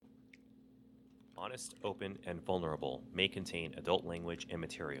Honest, Open, and Vulnerable may contain adult language and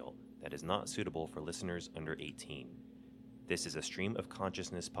material that is not suitable for listeners under 18. This is a stream of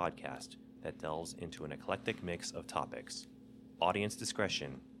consciousness podcast that delves into an eclectic mix of topics. Audience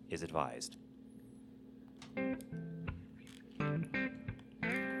discretion is advised.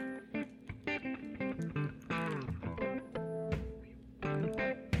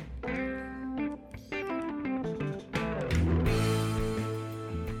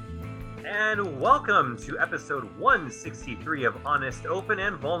 And welcome to episode 163 of Honest, Open,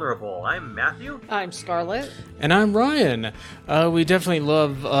 and Vulnerable. I'm Matthew. I'm Scarlett. And I'm Ryan. We definitely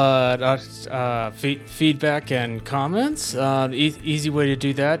love feedback and comments. The easy way to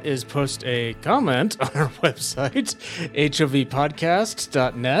do that is post a comment on our website,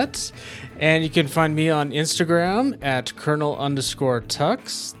 hovpodcast.net. And you can find me on Instagram at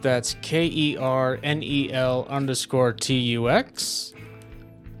Colonel_Tux. That's KERNEL_TUX.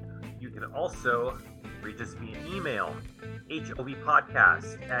 Also, reach us via email,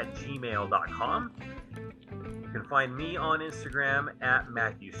 hovpodcast@gmail.com. You can find me on Instagram at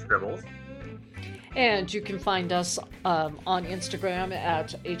Matthew Scribbles. And you can find us on Instagram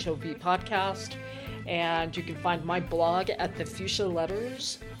at HOV Podcast. And you can find my blog at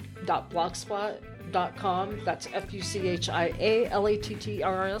thefuchsialetters.blogspot.com. That's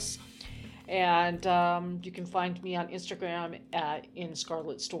FUCHIALATTRS. And you can find me on Instagram at In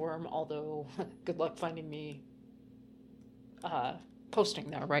Scarlet Storm, although good luck finding me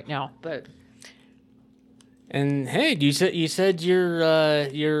posting there right now. But hey, you said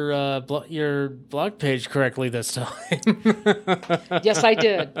your blog page correctly this time. Yes, I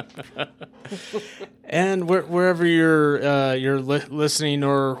did. And wherever you're listening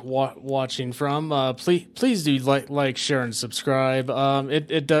or watching from, please do like, share, and subscribe.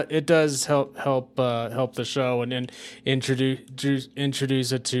 It does help the show and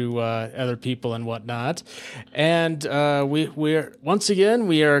introduce it to other people and whatnot. And we're once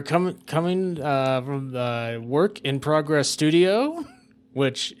again coming from the Work in Progress studio,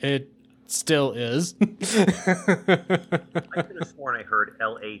 which it still is. I could have sworn I heard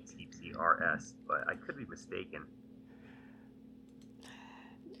LATTRS, but I could be mistaken.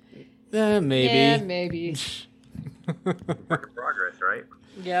 Maybe. Yeah, maybe. Work in progress, right?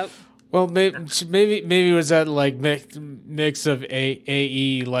 Yep. Well, maybe was that like mix of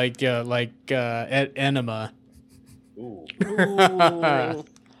AE like enema. Ooh. Ooh.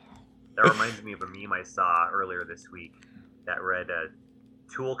 That reminds me of a meme I saw earlier this week that read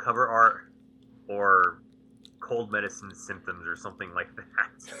Tool cover art or cold medicine symptoms or something like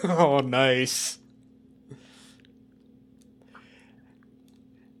that. Oh, nice.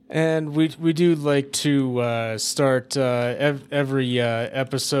 And we do like to start every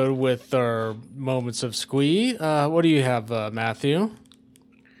episode with our moments of squee. What do you have, Matthew?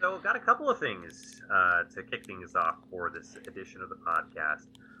 So, got a couple of things to kick things off for this edition of the podcast.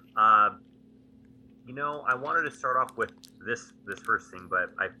 I wanted to start off with this first thing,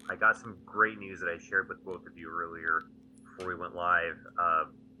 but I got some great news that I shared with both of you earlier before we went live.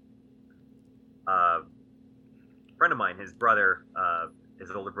 A friend of mine, his brother, his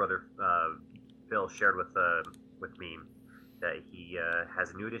older brother, Phil, shared with me that he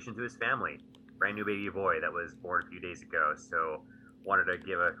has a new addition to his family, brand new baby boy that was born a few days ago. So, wanted to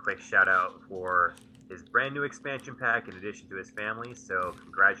give a quick shout out for his brand new expansion pack in addition to his family. So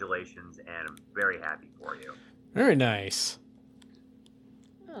congratulations, and I'm very happy for you. Very nice.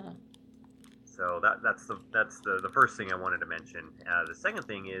 Oh. So that's the first thing I wanted to mention. The second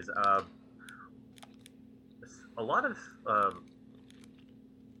thing is a lot of how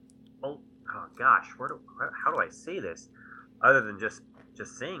do I say this other than just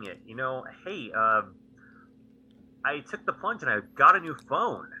saying it? Hey, I took the plunge and I got a new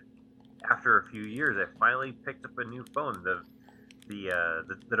phone. After a few years, I finally picked up a new phone. The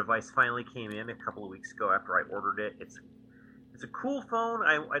device finally came in a couple of weeks ago after I ordered it. It's a cool phone.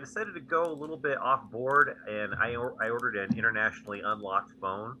 I decided to go a little bit off board, and I ordered an internationally unlocked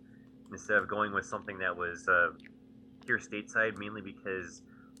phone instead of going with something that was here stateside, mainly because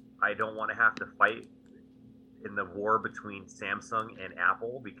I don't want to have to fight in the war between Samsung and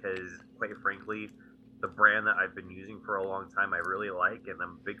Apple, because quite frankly, the brand that I've been using for a long time I really like, and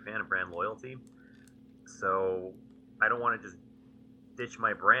I'm a big fan of brand loyalty. So I don't want to just ditch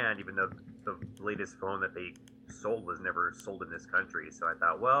my brand, even though the latest phone that they sold was never sold in this country. So I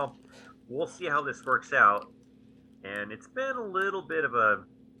thought, well, we'll see how this works out. And it's been a little bit of a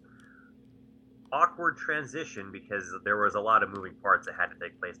awkward transition because there was a lot of moving parts that had to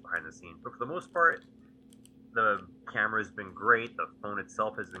take place behind the scenes. But for the most part, the camera's been great. The phone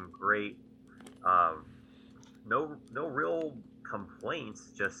itself has been great. No real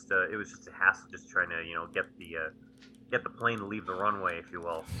complaints. Just it was just a hassle, just trying to get the plane to leave the runway, if you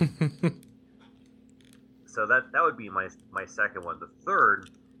will. So that would be my second one. The third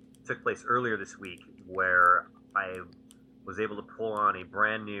took place earlier this week, where I was able to pull on a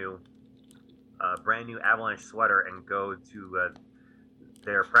brand new Avalanche sweater and go to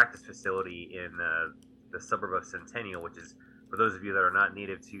their practice facility in the suburb of Centennial, which is, for those of you that are not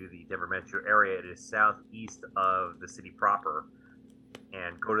native to the Denver metro area, it is southeast of the city proper,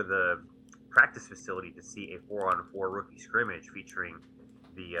 and go to the practice facility to see a 4-on-4 rookie scrimmage featuring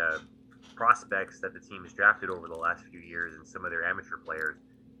the prospects that the team has drafted over the last few years and some of their amateur players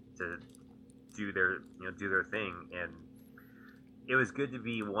to do their thing. And it was good to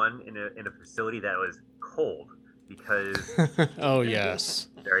be in a facility that was cold, because oh yes,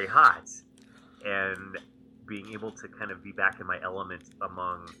 very hot, and being able to kind of be back in my element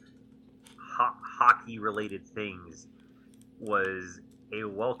among hockey related things was a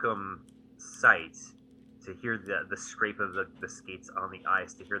welcome sight. To hear the scrape of the skates on the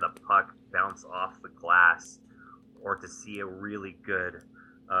ice, to hear the puck bounce off the glass, or to see a really good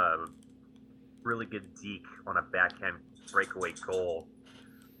deke on a backhand breakaway goal.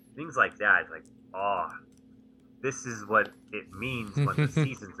 Things like that. Like, this is what it means when the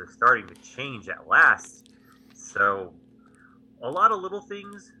seasons are starting to change at last. So, a lot of little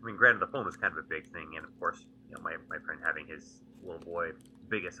things. I mean, granted, the phone was kind of a big thing, and of course, my friend having his little boy,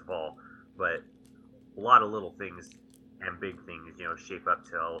 biggest of all, but a lot of little things and big things, shape up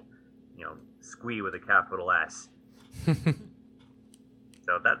till, Squee with a capital S. So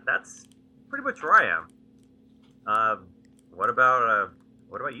that's pretty much where I am. What about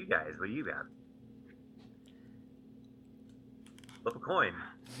you guys? What do you got? Flip a coin.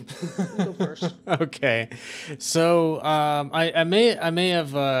 Go first. Okay, so I may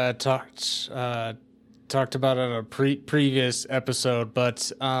have talked about it in a previous episode,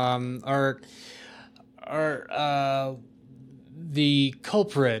 but the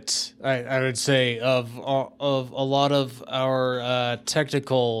culprit, I would say, of a lot of our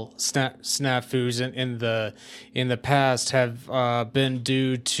technical snafus in the past have been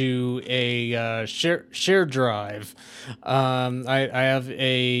due to a share drive. I have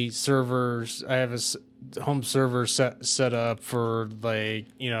a home server set up for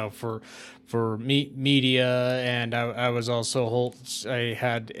for media, and I was also I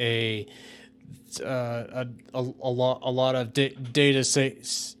had a lot of data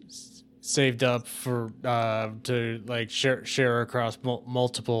saved up for to like share across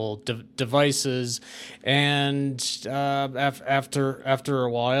multiple devices, and after a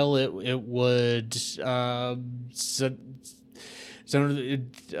while it would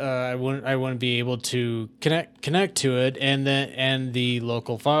I wouldn't be able to connect to it, and the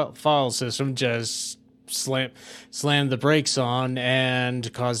local file system just slammed the brakes on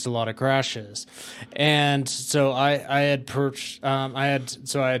and caused a lot of crashes. And so I had to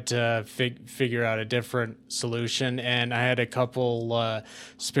figure out a different solution, and I had a couple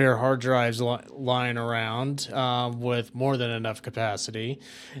spare hard drives lying around with more than enough capacity,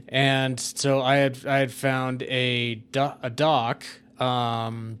 and so I had found a dock.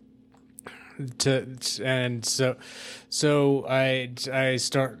 I'm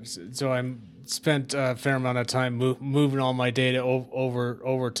spent a fair amount of time moving all my data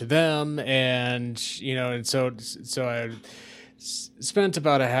over to them, and so I spent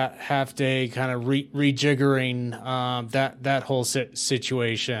about a half day kind of rejiggering that whole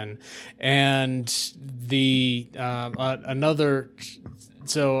situation, and the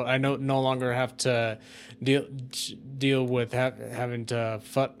so I no longer have to deal with having to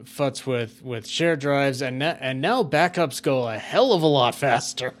futz with share drives, and now backups go a hell of a lot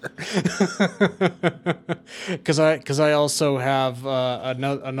faster. Because I also have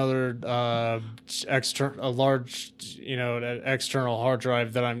another large external hard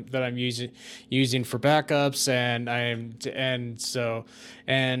drive that I'm using for backups,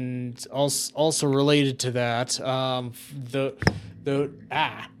 and also related to that,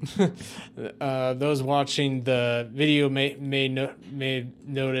 those watching the video may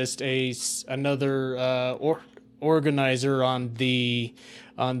noticed another organizer on the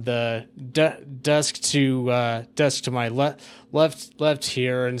desk to my left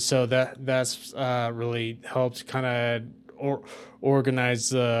here, and so that's really helped kind of organize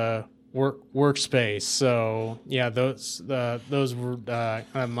the workspace. So yeah, those were kind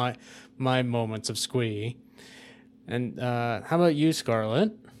of my moments of squee. And how about you,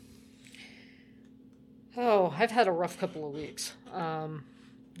 Scarlett? Oh, I've had a rough couple of weeks,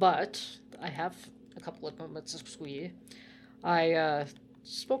 but I have a couple of moments of squee. I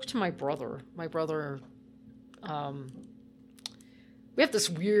spoke to my brother. My brother we have this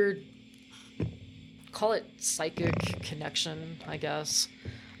weird, call it psychic connection, I guess.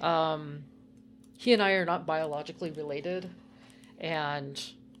 He and I are not biologically related, and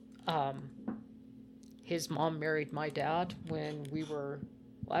his mom married my dad when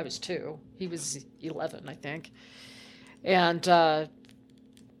I was 2. He was 11, I think. And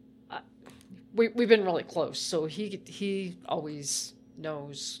we've been really close, so he always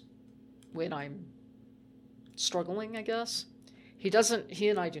knows when I'm struggling, I guess. He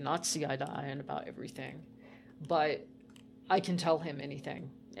and I do not see eye to eye on about everything, but I can tell him anything,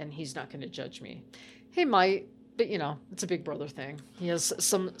 and he's not going to judge me. He might, but it's a big brother thing. He has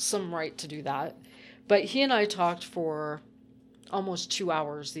some right to do that. But he and I talked for almost 2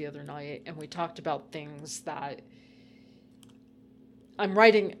 hours the other night, and we talked about things that I'm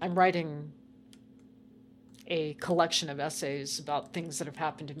writing a collection of essays about things that have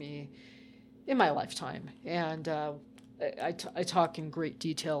happened to me in my lifetime, and I talk in great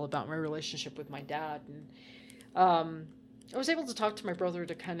detail about my relationship with my dad, and I was able to talk to my brother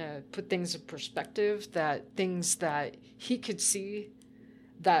to kind of put things in perspective, that things that he could see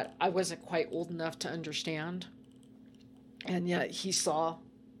that I wasn't quite old enough to understand, and yet he saw.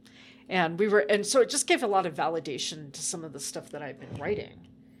 And so it just gave a lot of validation to some of the stuff that I've been writing.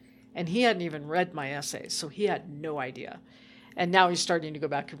 And he hadn't even read my essays, so he had no idea. And now he's starting to go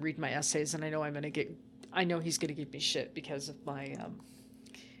back and read my essays, and I know he's going to give me shit because of my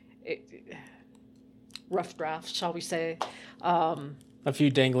rough draft, shall we say. A few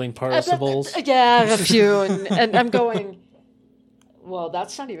dangling participles. Yeah, a few. And I'm going, well,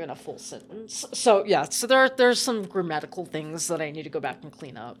 that's not even a full sentence. So, yeah, so there's some grammatical things that I need to go back and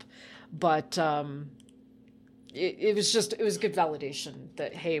clean up. But it was good validation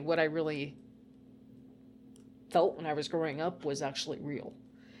that, hey, what I really felt when I was growing up was actually real.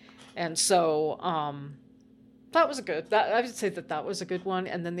 And so that was I would say that was a good one.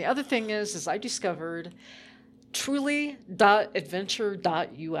 And then the other thing is I discovered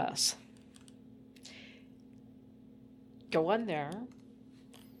truly.adventure.us. Go on there.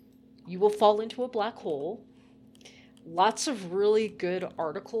 You will fall into a black hole. Lots of really good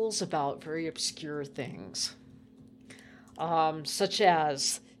articles about very obscure things. Such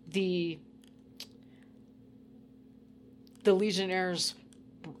as the Legionnaires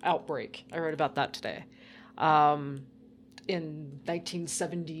outbreak. I read about that today. In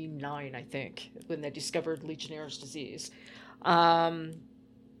 1979, I think, when they discovered Legionnaire's disease.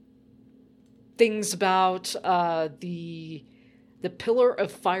 Things about the Pillar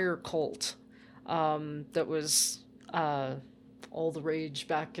of Fire cult that was all the rage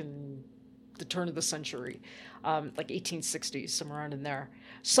back in the turn of the century, like 1860s, somewhere around in there.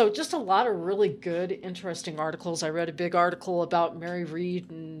 So just a lot of really good, interesting articles. I read a big article about Mary Read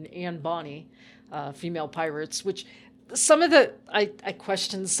and Anne Bonny, female pirates, which some of the, I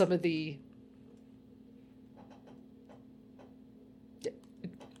questioned some of the,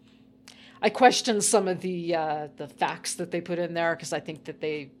 the facts that they put in there, because I think that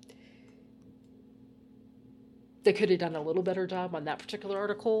they could have done a little better job on that particular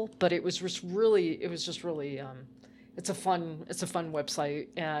article, but it was just really, it's a fun website,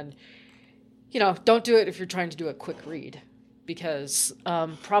 and don't do it if you're trying to do a quick read, because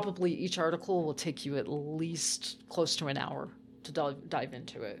probably each article will take you at least close to an hour to dive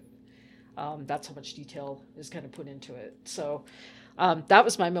into it. That's how much detail is kind of put into it. So that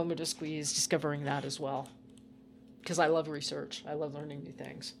was my moment of squeeze, discovering that as well, because I love research. I love learning new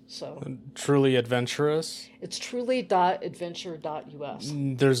things. So Truly adventurous? It's truly.adventure.us.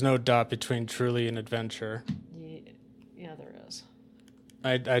 There's no dot between truly and adventure. Yeah, there is.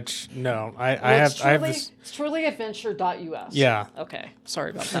 I have this. It's trulyadventure.us. Yeah. Okay.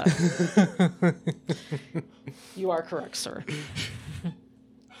 Sorry about that. You are correct, sir.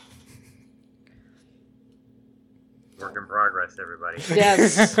 Work in progress, everybody.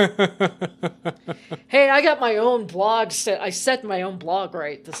 Yes. Hey, I got my own blog set. I set my own blog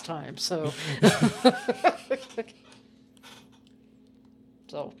right this time, so.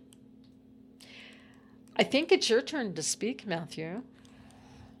 So. I think it's your turn to speak, Matthew.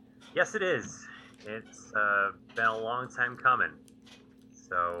 Yes, it is. It's been a long time coming.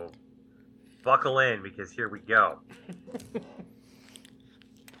 So, buckle in, because here we go.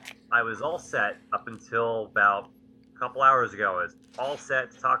 I was all set up until about a couple hours ago. I was all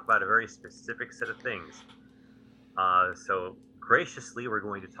set to talk about a very specific set of things. So, graciously, we're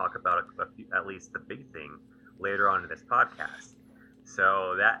going to talk about at least the big thing later on in this podcast.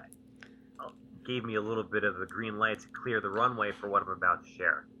 So, that gave me a little bit of a green light to clear the runway for what I'm about to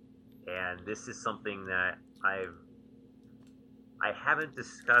share. And this is something that I haven't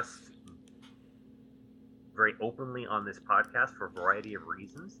discussed very openly on this podcast for a variety of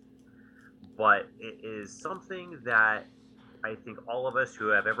reasons, but it is something that I think all of us who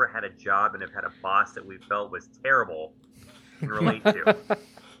have ever had a job and have had a boss that we felt was terrible can relate to.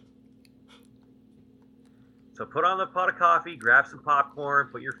 So put on the pot of coffee, grab some popcorn,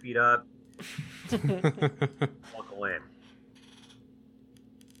 put your feet up, buckle in.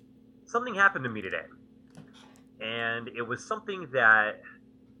 Something happened to me today, and it was something that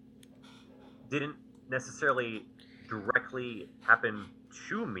didn't necessarily directly happen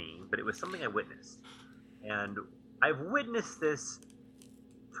to me, but it was something I witnessed. And I've witnessed this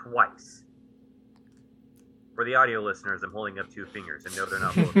twice. For the audio listeners, I'm holding up two fingers, and no, they're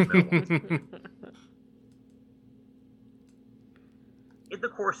not both middle ones. In the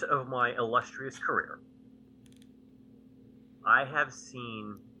course of my illustrious career, I have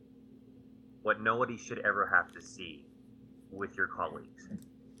seen what nobody should ever have to see with your colleagues.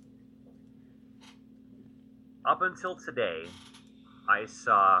 Up until today, I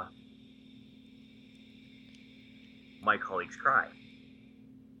saw my colleagues cry.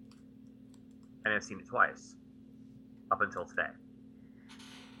 And I've seen it twice, up until today.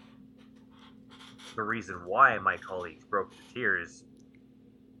 The reason why my colleagues broke into tears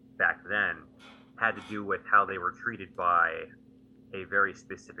back then had to do with how they were treated by a very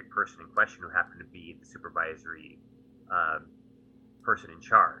specific person in question who happened to be the supervisory person in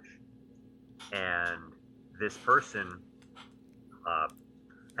charge. And this person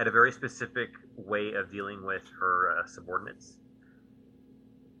had a very specific way of dealing with her subordinates.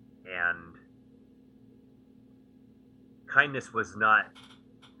 And kindness was not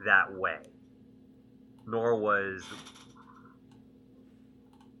that way, nor was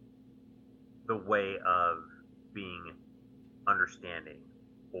the way of being understanding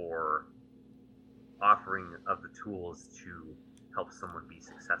or offering of the tools to help someone be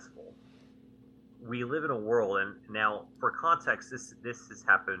successful. We live in a world, and now for context, this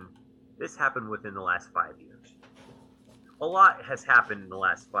happened within the last 5 years. A lot has happened in the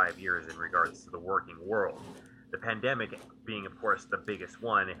last 5 years in regards to the working world. The pandemic being, of course, the biggest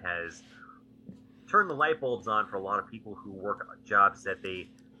one, has turned the light bulbs on for a lot of people who work jobs that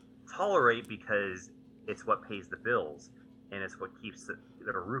they tolerate because it's what pays the bills, and it's what keeps the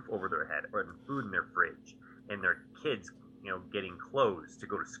roof over their head, or the food in their fridge, and their kids, getting clothes to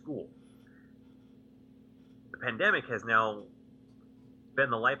go to school. The pandemic has now been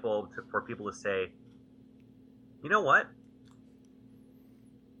the light bulb for people to say, you know what?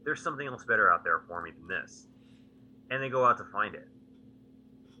 There's something else better out there for me than this. And they go out to find it.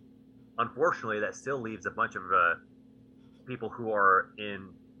 Unfortunately, that still leaves a bunch of people who are in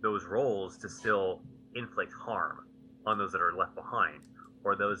those roles to still inflict harm on those that are left behind,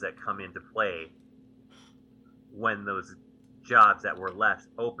 or those that come into play when those jobs that were left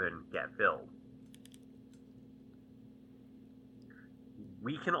open get filled.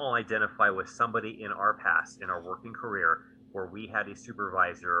 We can all identify with somebody in our past, in our working career, where we had a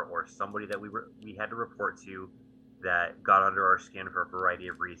supervisor or somebody that we had to report to that got under our skin for a variety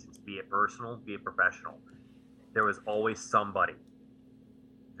of reasons, be it personal, be it professional. There was always somebody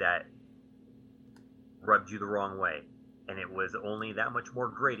that rubbed you the wrong way, and it was only that much more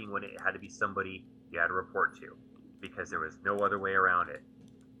grating when it had to be somebody you had to report to, because there was no other way around it.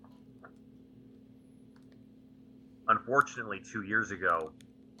 Unfortunately, 2 years ago,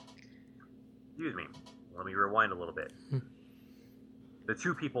 let me rewind a little bit. The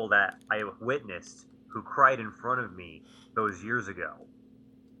two people that I witnessed who cried in front of me those years ago,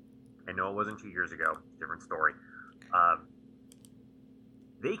 I know it wasn't 2 years ago, different story,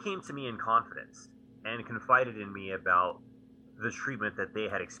 they came to me in confidence and confided in me about the treatment that they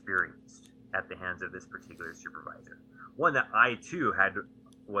had experienced at the hands of this particular supervisor. One that I too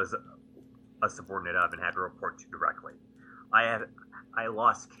was a subordinate of and had to report to directly. I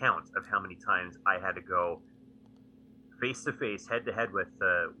lost count of how many times I had to go face to face, head to head with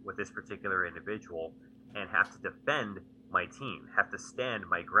this particular individual, and have to defend my team, have to stand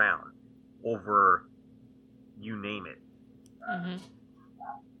my ground over, you name it. Mm-hmm.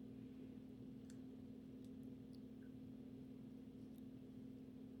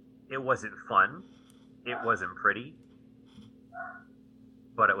 It wasn't fun. It wasn't pretty.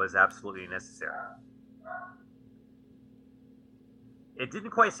 But it was absolutely necessary. It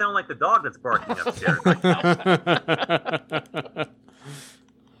didn't quite sound like the dog that's barking upstairs right now.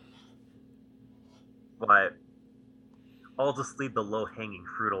 But I'll just leave the low-hanging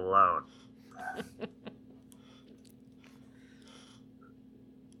fruit alone.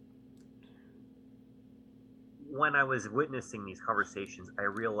 When I was witnessing these conversations, I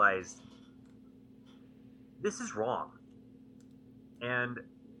realized this is wrong. And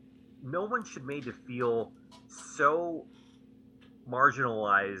no one should be made to feel so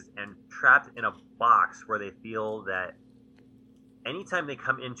marginalized and trapped in a box where they feel that anytime they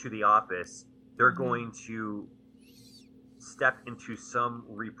come into the office, they're going to step into some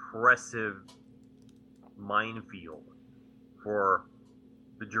repressive minefield for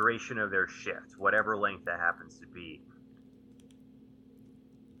the duration of their shift, whatever length that happens to be,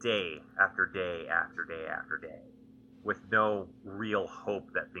 day after day after day after day, with no real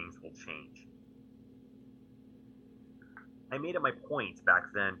hope that things will change. I made it my point back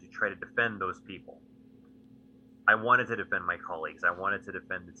then to try to defend those people. I wanted to defend my colleagues. I wanted to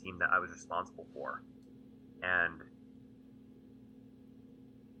defend the team that I was responsible for. And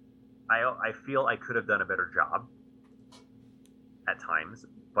I feel I could have done a better job at times,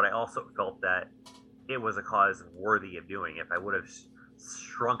 but I also felt that it was a cause worthy of doing. If I would have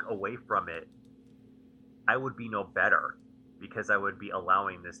shrunk away from it, I would be no better, because I would be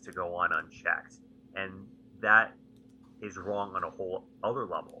allowing this to go on unchecked. And that is wrong on a whole other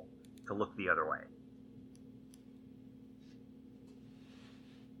level, to look the other way.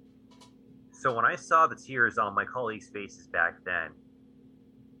 So when I saw the tears on my colleagues' faces back then,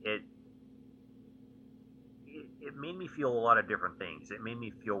 it made me feel a lot of different things. It made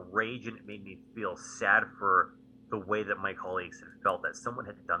me feel rage, and it made me feel sad for the way that my colleagues had felt that someone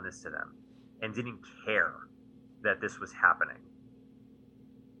had done this to them and didn't care that this was happening.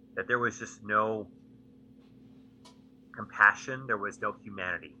 That there was just no compassion, there was no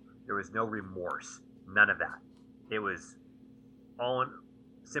humanity, there was no remorse, none of that. It was all,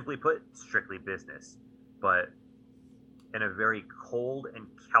 simply put, strictly business, but in a very cold and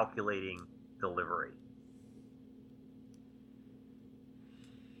calculating delivery.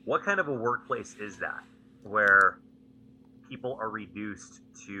 What kind of a workplace is that, where people are reduced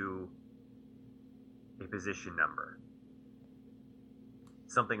to a position number?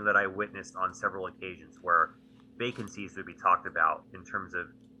 Something that I witnessed on several occasions, where vacancies would be talked about in terms of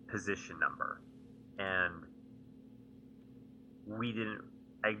position number, and we didn't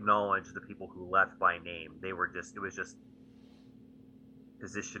acknowledge the people who left by name. It was just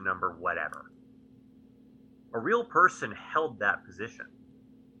position number whatever. A real person held that position.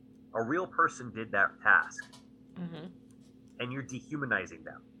 A real person did that task. And you're dehumanizing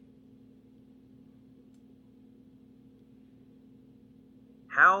them.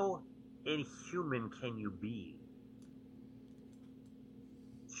 How inhuman can you be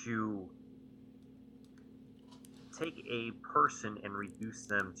to take a person and reduce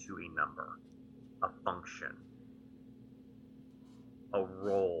them to a number, a function, a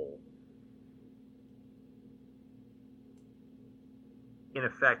role? In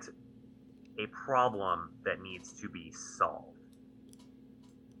effect, a problem that needs to be solved.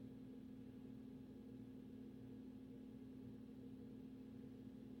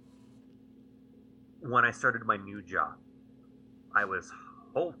 When I started my new job, I was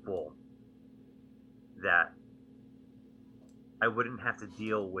hopeful that I wouldn't have to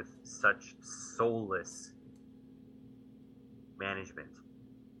deal with such soulless management.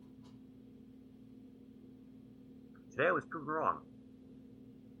 Today I was proven wrong,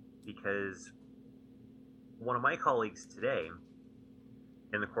 because one of my colleagues today,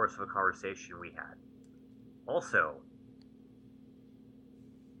 in the course of a conversation we had, also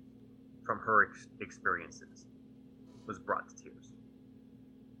from her experiences, was brought to tears.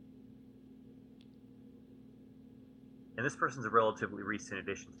 And this person's a relatively recent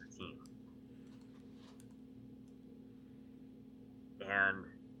addition to the team. And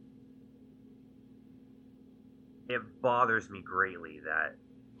it bothers me greatly that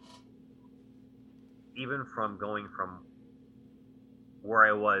even from going from where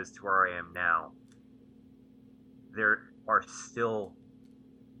I was to where I am now, there are still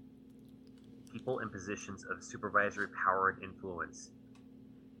people in positions of supervisory power and influence,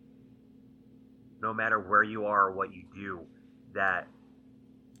 no matter where you are or what you do, that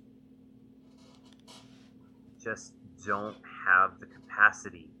just don't have the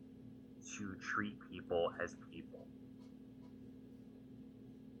capacity to treat people as people.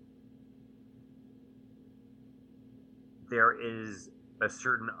 There is a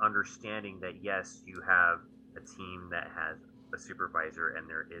certain understanding that, yes, you have a team that has a supervisor, and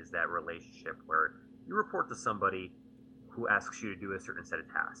there is that relationship where you report to somebody who asks you to do a certain set of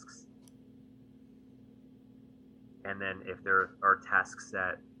tasks. And then if there are tasks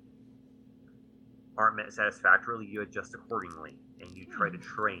that aren't met satisfactorily, you adjust accordingly, and you try to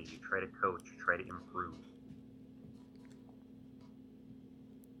train, you try to coach, you try to improve.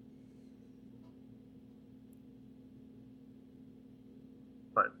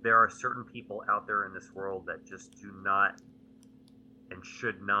 But there are certain people out there in this world that just do not and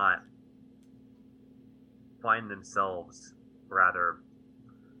should not find themselves, rather,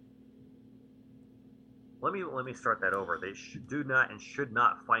 let me start that over. They do not and should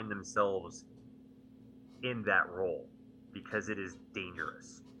not find themselves in that role, because it is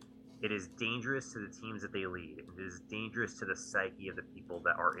dangerous. It is dangerous to the teams that they lead. It is dangerous to the psyche of the people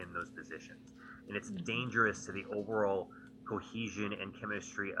that are in those positions. And it's dangerous to the overall cohesion and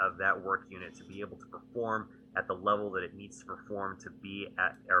chemistry of that work unit to be able to perform at the level that it needs to perform to be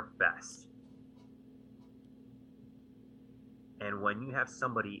at their best. And when you have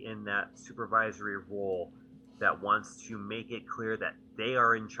somebody in that supervisory role that wants to make it clear that they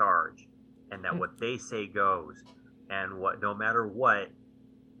are in charge and that what they say goes, and what, no matter what,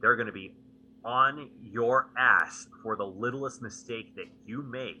 they're going to be on your ass for the littlest mistake that you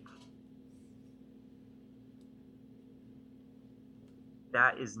make,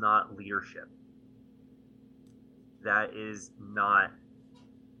 that is not leadership. That is not...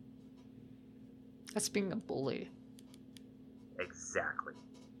 That's being a bully. Exactly.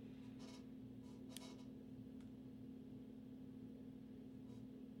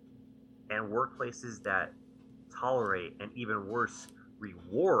 And workplaces that tolerate, and even worse,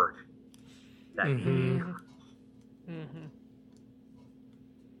 reward that behavior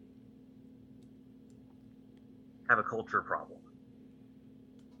have a culture problem.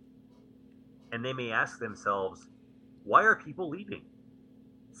 And they may ask themselves, why are people leaving?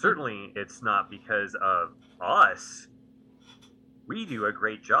 Certainly it's not because of us. We do a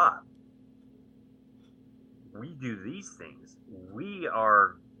great job. We do these things. We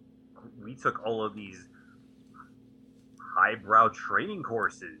took all of these highbrow training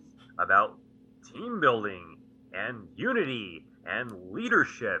courses about team building and unity and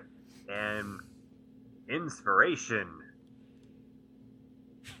leadership and inspiration.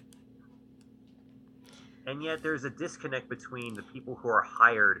 And yet there's a disconnect between the people who are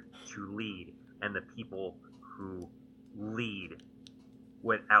hired to lead and the people who lead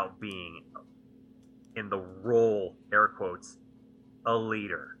without being in the role, air quotes, a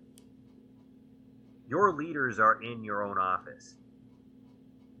leader. Your leaders are in your own office.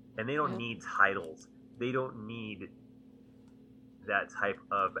 And they don't need titles. They don't need that type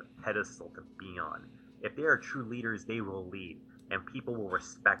of pedestal to be on. If they are true leaders, they will lead. And people will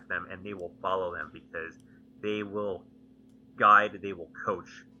respect them and they will follow them because they will guide, they will coach,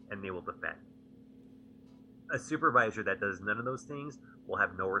 and they will defend. A supervisor that does none of those things will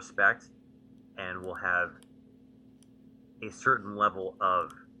have no respect and will have a certain level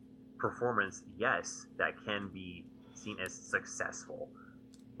of performance, yes, that can be seen as successful,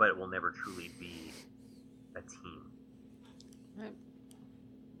 but it will never truly be a team. Right.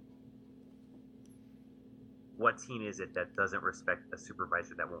 What team is it that doesn't respect a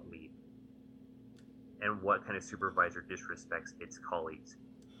supervisor that won't lead? And what kind of supervisor disrespects its colleagues?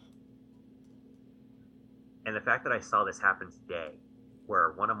 And the fact that I saw this happen today,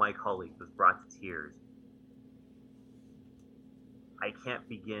 where one of my colleagues was brought to tears, I can't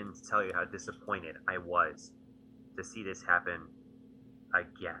begin to tell you how disappointed I was to see this happen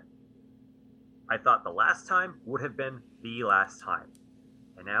again. I thought the last time would have been the last time.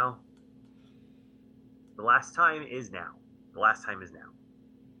 And now, the last time is now. The last time is now.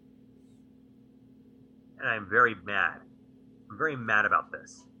 And I'm very mad. I'm very mad about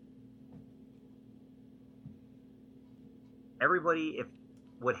this. Everybody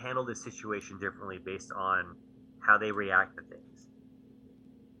would handle this situation differently based on how they react to things.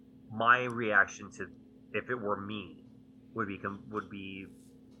 My reaction to, if it were me, would be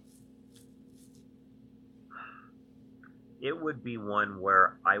it would be one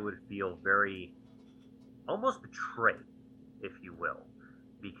where I would feel very almost betrayed, if you will,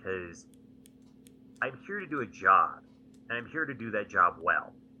 because I'm here to do a job, and I'm here to do that job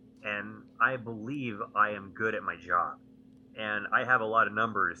well, and I believe I am good at my job, and I have a lot of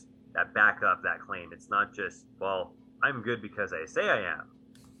numbers that back up that claim. It's not just, well, I'm good because I say I am.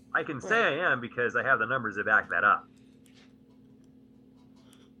 I can say I am because I have the numbers to back that up.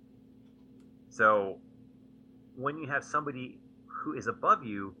 So when you have somebody who is above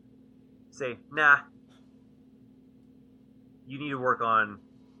you say, nah, you need to work on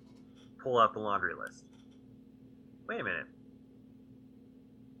pull out the laundry list. Wait a minute.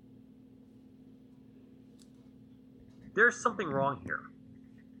 There's something wrong here.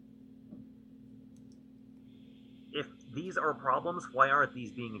 If these are problems, why aren't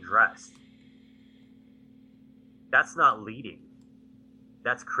these being addressed? That's not leading.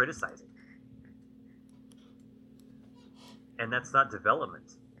 That's criticizing. And that's not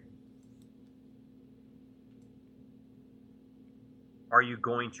development. Are you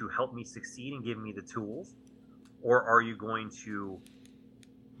going to help me succeed and give me the tools? Or are you going to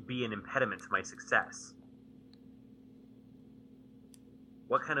be an impediment to my success?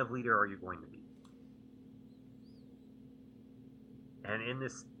 What kind of leader are you going to be? And in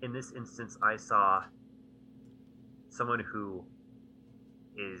this instance, I saw someone who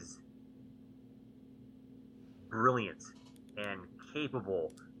is brilliant and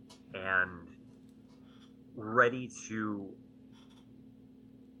capable and ready to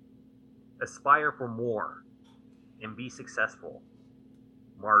aspire for more and be successful,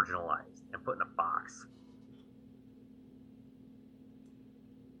 marginalized and put in a box.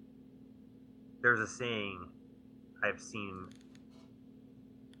 There's a saying I've seen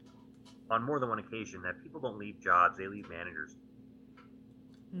on more than one occasion that people don't leave jobs, they leave managers.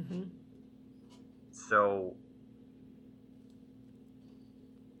 Mm-hmm. So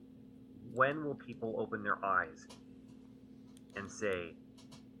when will people open their eyes and say,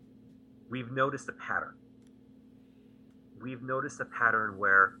 we've noticed a pattern? We've noticed a pattern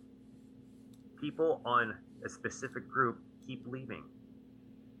where people on a specific group keep leaving.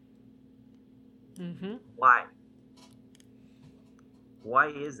 Mm-hmm. Why? Why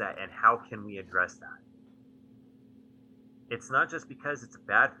is that, and how can we address that? It's not just because it's a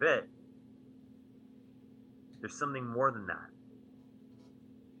bad fit. There's something more than that.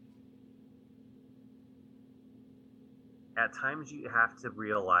 At times you have to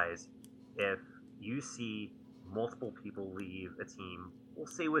realize if you see multiple people leave a team, we'll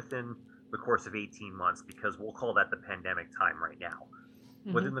say within the course of 18 months, because we'll call that the pandemic time right now.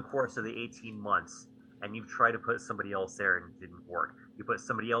 Mm-hmm. Within the course of the 18 months, and you've tried to put somebody else there and it didn't work. You put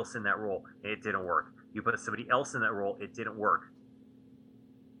somebody else in that role and it didn't work. You put somebody else in that role, it didn't work.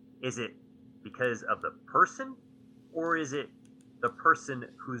 Is it because of the person, or is it the person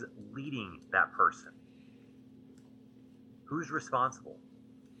who's leading that person? Who's responsible?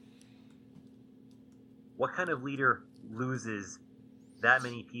 What kind of leader loses that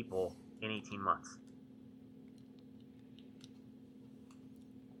many people in 18 months?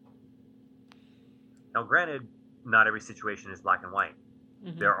 Now, granted, not every situation is black and white.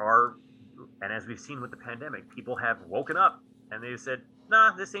 Mm-hmm. There are, and as we've seen with the pandemic, people have woken up and they said,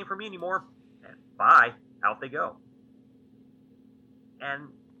 nah, this ain't for me anymore. And bye, out they go. And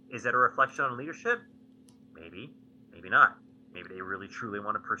is that a reflection on leadership? Maybe, maybe not. Maybe they really truly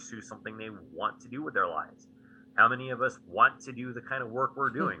want to pursue something they want to do with their lives. How many of us want to do the kind of work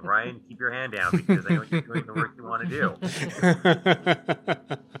we're doing? Ryan, keep your hand down, because I know you're doing the work you want to do.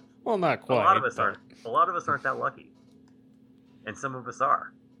 Well, not quite. A lot of us aren't that lucky, and some of us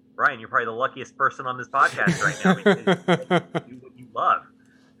are. Ryan, you're probably the luckiest person on this podcast right now, because you do what you love.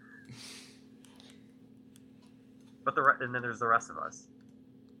 But and then there's the rest of us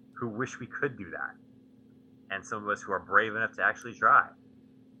who wish we could do that, and some of us who are brave enough to actually try.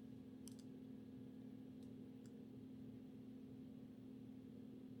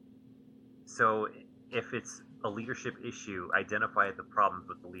 So if it's a leadership issue, identify the problems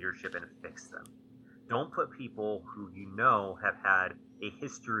with the leadership and fix them. Don't put people who you know have had a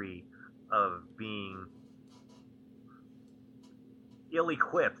history of being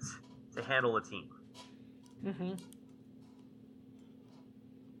ill-equipped to handle a team. Mm-hmm.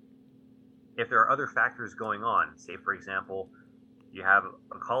 If there are other factors going on, say for example, you have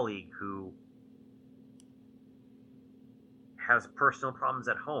a colleague who has personal problems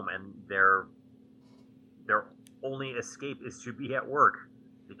at home and their only escape is to be at work,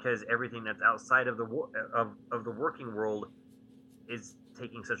 because everything that's outside of the of the working world is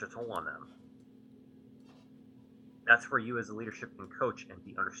taking such a toll on them. That's where you as a leadership can coach and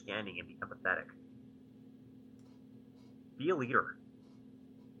be understanding and be empathetic. Be a leader.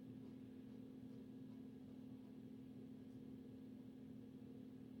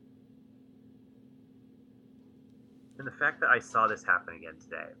 And the fact that I saw this happen again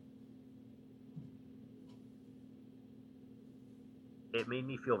today, it made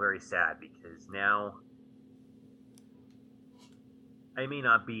me feel very sad, because now I may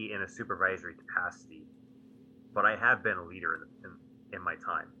not be in a supervisory capacity, but I have been a leader in my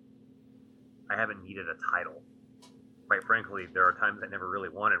time. I haven't needed a title. Quite frankly, there are times I never really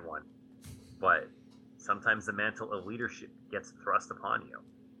wanted one, but sometimes the mantle of leadership gets thrust upon you.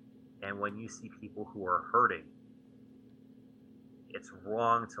 And when you see people who are hurting, it's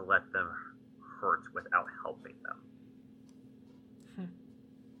wrong to let them hurt without helping them.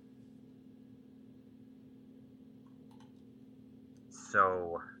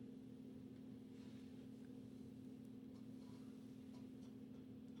 So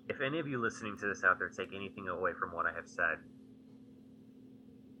if any of you listening to this out there take anything away from what I have said,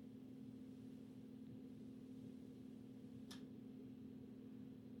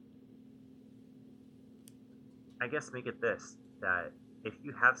 I guess make it this, that if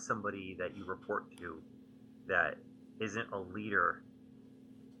you have somebody that you report to that isn't a leader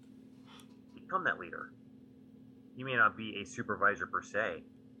become that leader. You may not be a supervisor per se,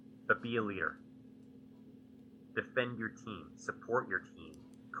 but be a leader. Defend your team, support your team,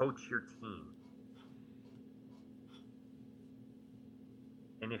 coach your team.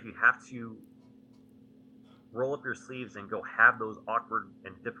 And if you have to roll up your sleeves and go have those awkward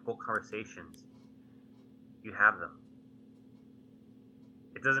and difficult conversations, you have them.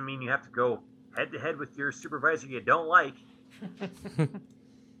 It doesn't mean you have to go head to head with your supervisor you don't like.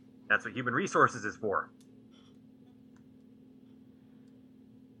 That's what human resources is for.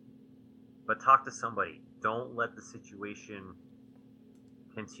 But talk to somebody. Don't let the situation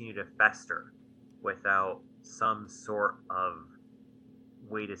continue to fester without some sort of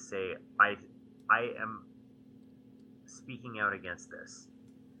way to say, I am speaking out against this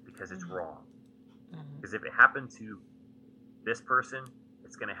because it's wrong. Because if it happened to this person,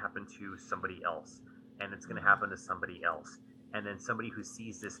 it's going to happen to somebody else, and it's going to happen to somebody else, and then somebody who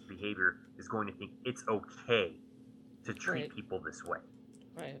sees this behavior is going to think it's okay to treat people this way.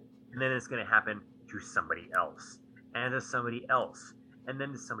 Right. And then it's going to happen to somebody else, and to somebody else, and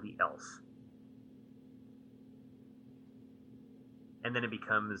then to somebody else. And then it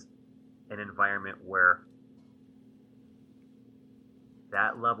becomes an environment where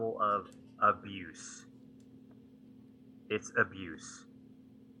that level of abuse, it's abuse,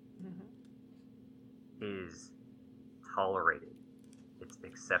 is tolerated, it's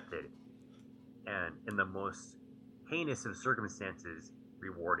accepted, and in the most heinous of circumstances,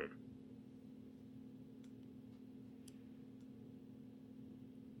 rewarded.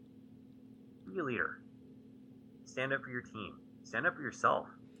 Be a leader. Stand up for your team. Stand up for yourself.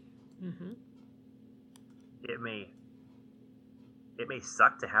 It may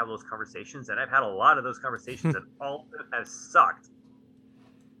suck to have those conversations, and I've had a lot of those conversations, and all of them have sucked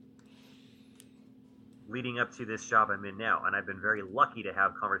leading up to this job I'm in now. And I've been very lucky to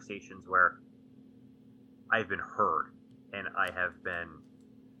have conversations where I've been heard, and I have been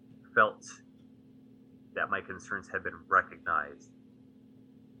felt that my concerns have been recognized.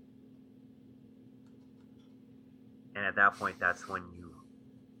 And at that point, that's when you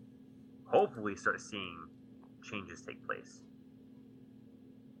hopefully start seeing changes take place.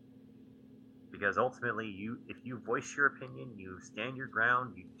 Because ultimately, if you voice your opinion, you stand your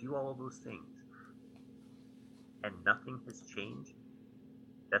ground, you do all of those things, and nothing has changed,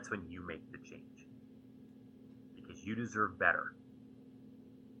 that's when you make the change. Because you deserve better.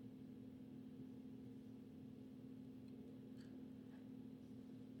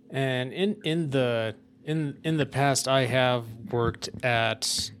 And in the past, I have worked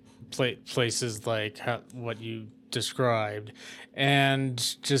at places like what you described,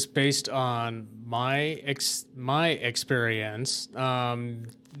 and just based on my experience,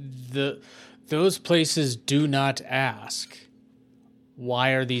 those places do not ask, why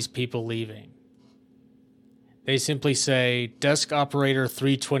are these people leaving? They simply say, desk operator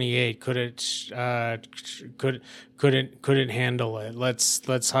 328 couldn't handle it.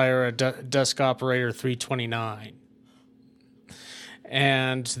 Let's hire a desk operator 329.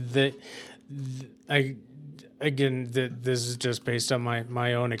 And this is just based on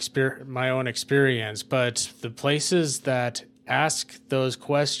my own experience. But the places that ask those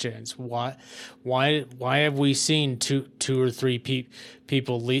questions, why have we seen two or three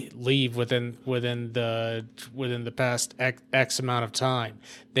people leave within the past X amount of time?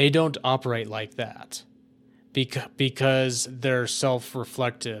 They don't operate like that, because they're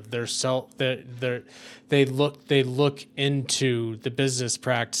self-reflective. They look into the business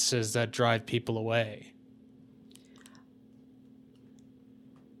practices that drive people away.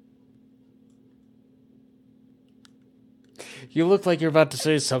 You look like you're about to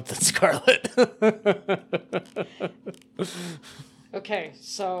say something, Scarlett. Okay,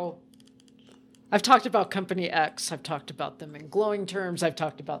 so I've talked about Company X. I've talked about them in glowing terms. I've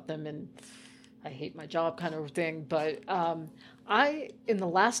talked about them in I hate my job kind of thing. But in the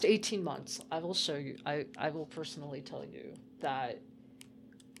last 18 months, I will show you, I will personally tell you that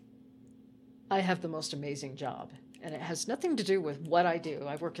I have the most amazing job. And it has nothing to do with what I do.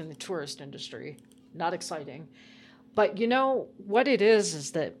 I work in the tourist industry. Not exciting. But you know what it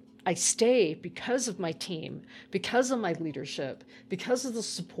is that I stay because of my team, because of my leadership, because of the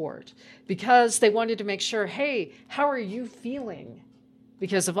support, because they wanted to make sure, hey, how are you feeling?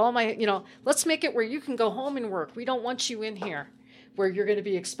 Because of all my, let's make it where you can go home and work. We don't want you in here where you're going to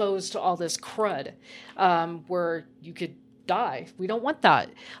be exposed to all this crud, where you could die. We don't want that.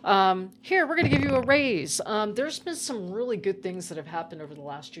 Here, we're going to give you a raise. There's been some really good things that have happened over the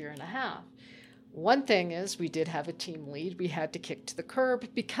last year and a half. One thing is we did have a team lead we had to kick to the curb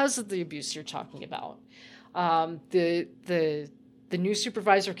because of the abuse you're talking about. The The new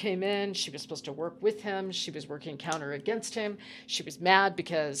supervisor came in. She was supposed to work with him. She was working counter against him. She was mad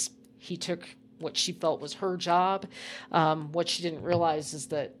because he took what she felt was her job. What she didn't realize is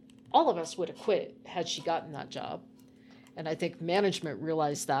that all of us would have quit had she gotten that job. And I think management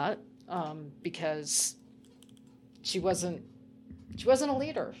realized that because she wasn't a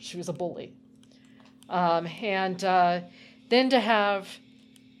leader. She was a bully. And then to have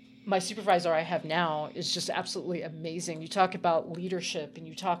my supervisor I have now is just absolutely amazing. You talk about leadership and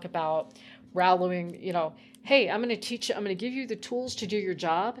you talk about rallying, hey, I'm going to teach you, I'm going to give you the tools to do your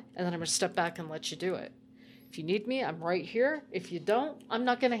job, and then I'm going to step back and let you do it. If you need me, I'm right here. If you don't, I'm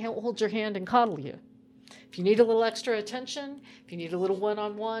not going to hold your hand and coddle you. If you need a little extra attention, if you need a little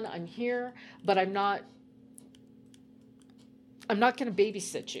one-on-one, I'm here, but I'm not going to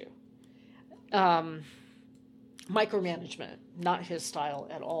babysit you. Micromanagement, not his style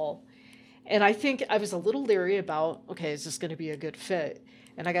at all. And I think I was a little leery about, okay, is this going to be a good fit?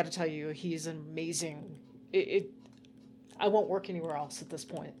 And I got to tell you, he's amazing. I won't work anywhere else at this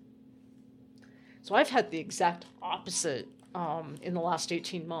point. So I've had the exact opposite in the last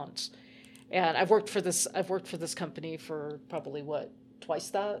 18 months. And I've worked for this company for probably twice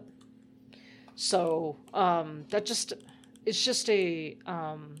that. So it's just a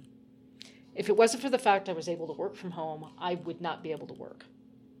if it wasn't for the fact I was able to work from home, I would not be able to work.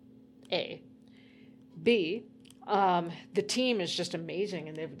 A. B, the team is just amazing,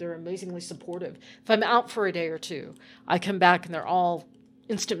 and they're amazingly supportive. If I'm out for a day or two, I come back and they're all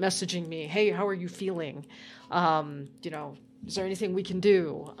instant messaging me, hey, how are you feeling? Is there anything we can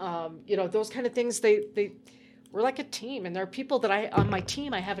do? Those kind of things, we're like a team, and there are people that on my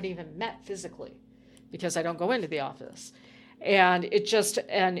team I haven't even met physically because I don't go into the office. And it just,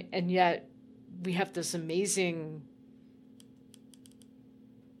 and yet we have this amazing,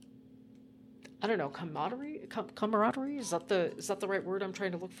 I don't know, camaraderie? Is that the right word I'm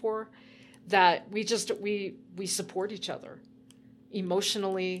trying to look for? That we support each other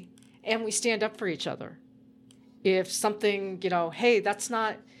emotionally, and we stand up for each other. If something, hey, that's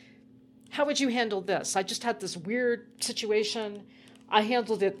not, how would you handle this? I just had this weird situation. I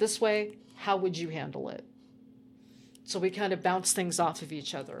handled it this way. How would you handle it? So we kind of bounce things off of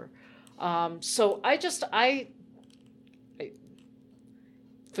each other. So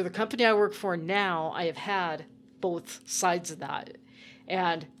for the company I work for now, I have had both sides of that.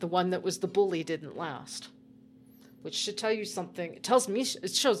 And the one that was the bully didn't last, which should tell you something. It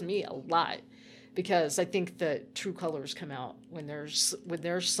shows me a lot, because I think that true colors come out when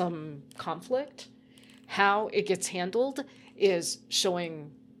there's some conflict. How it gets handled is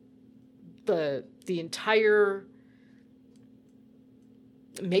showing the entire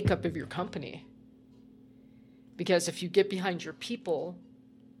makeup of your company. Because if you get behind your people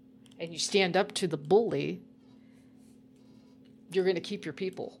and you stand up to the bully, you're going to keep your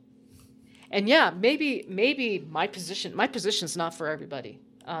people. And yeah, maybe my position's not for everybody.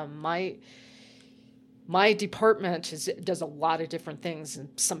 My department does a lot of different things, and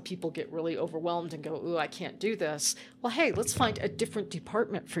some people get really overwhelmed and go, ooh, I can't do this. Well, hey, let's find a different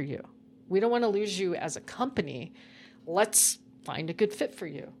department for you. We don't want to lose you as a company. Let's find a good fit for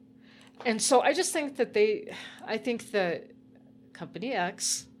you. And so I just think I think that Company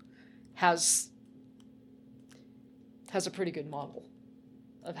X has a pretty good model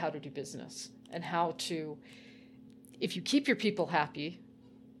of how to do business, and how to, if you keep your people happy,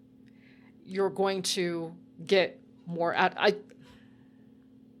 you're going to get more out.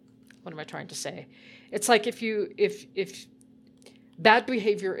 What am I trying to say? It's like if bad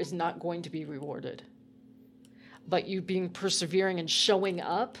behavior is not going to be rewarded, but you being persevering and showing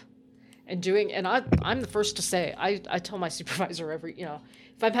up and doing, and I'm the first to say, I tell my supervisor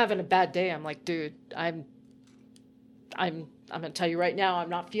if I'm having a bad day, I'm like, dude, I'm going to tell you right now, I'm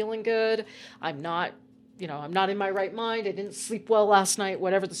not feeling good. I'm not in my right mind. I didn't sleep well last night,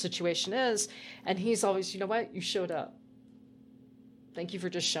 whatever the situation is. And he's always, you know what? You showed up. Thank you for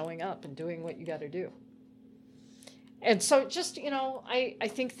just showing up and doing what you got to do. And so just, I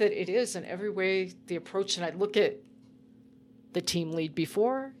think that it is in every way the approach. And I look at the team lead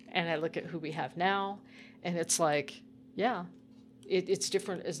before, and I look at who we have now, and it's like, yeah, it's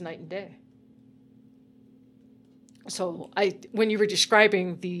different as night and day. So when you were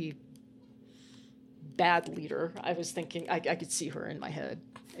describing the bad leader, I was thinking I could see her in my head,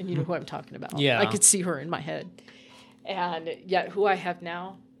 and you know who I'm talking about. Yeah, I could see her in my head, and yet who I have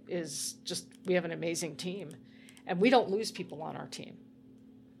now is just, we have an amazing team, and we don't lose people on our team.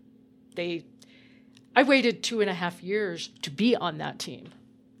 I waited 2.5 years to be on that team,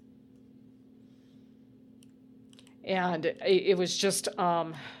 and it was just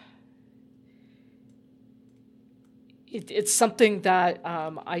it's something that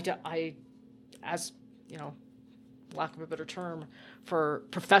I, as you know, lack of a better term, for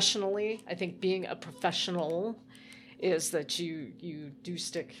professionally, I think being a professional is that you do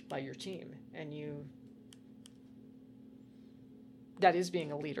stick by your team, and that is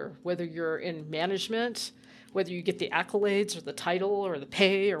being a leader, whether you're in management, whether you get the accolades or the title or the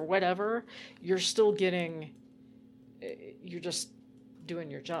pay or whatever, you're just doing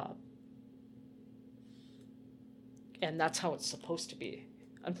your job. And that's how it's supposed to be.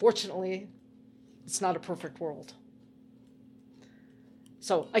 Unfortunately, it's not a perfect world.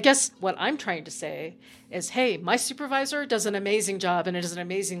 So I guess what I'm trying to say is, hey, my supervisor does an amazing job and is an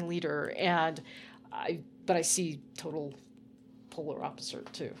amazing leader, but I see total polar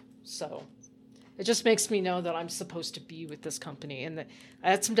opposite too. So it just makes me know that I'm supposed to be with this company. And I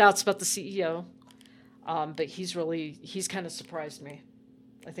had some doubts about the CEO, but he's kind of surprised me.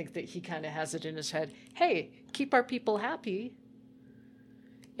 I think that he kind of has it in his head, hey, keep our people happy,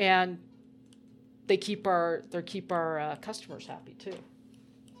 and they keep our customers happy too.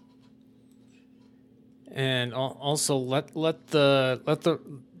 And also let the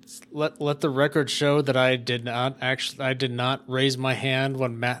record show that I did not raise my hand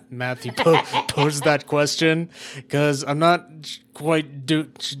when Matthew posed that question, because I'm not quite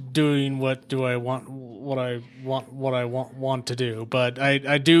doing what I want to do, but I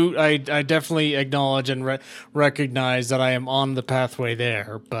definitely acknowledge and recognize that I am on the pathway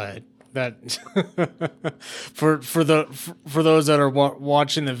there, but that for those that are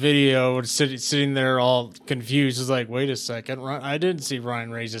watching the video, sitting there all confused, is like, wait a second, I didn't see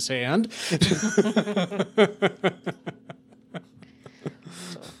Ryan raise his hand.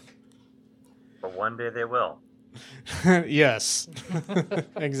 But one day they will. Yes,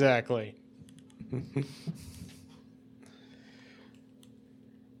 exactly.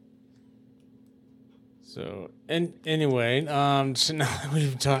 So, and anyway, so now that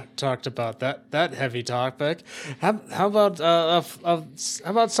we've talked about that heavy topic, how about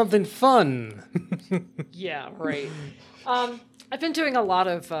something fun? Yeah, right. I've been doing a lot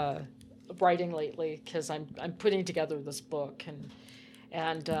of writing lately because I'm putting together this book,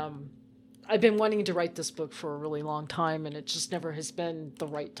 and I've been wanting to write this book for a really long time, and it just never has been the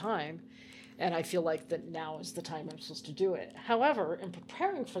right time. And I feel like that now is the time I'm supposed to do it. However, in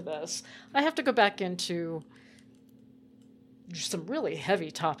preparing for this, I have to go back into some really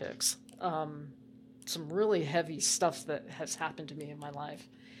heavy topics, some really heavy stuff that has happened to me in my life,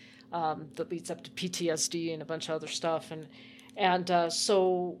 that leads up to PTSD and a bunch of other stuff. And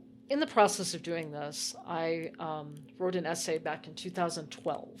so in the process of doing this, I wrote an essay back in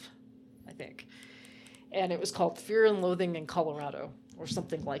 2012, I think. And it was called Fear and Loathing in Colorado, or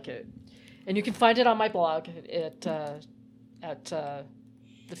something like it. And you can find it on my blog at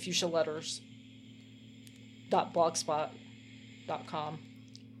thefuchsialetters.blogspot.com.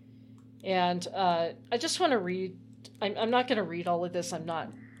 And I just want to read. I'm not going to read all of this. I'm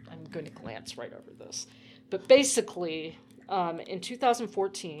going to glance right over this. But basically, in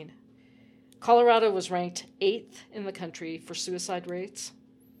 2014, Colorado was ranked 8th in the country for suicide rates.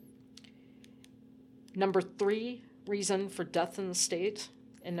 Number 3 reason for death in the state,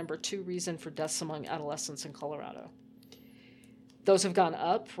 and number 2 reason for deaths among adolescents in Colorado. Those have gone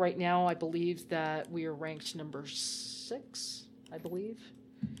up. Right now, I believe that we are ranked number 6, I believe.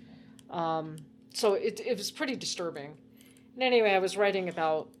 So it was pretty disturbing. And anyway, I was writing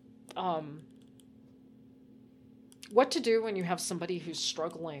about what to do when you have somebody who's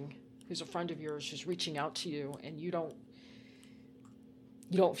struggling, who's a friend of yours, who's reaching out to you, and you don't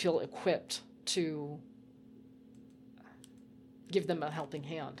feel equipped to give them a helping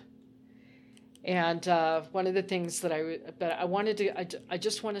hand. And one of the things that I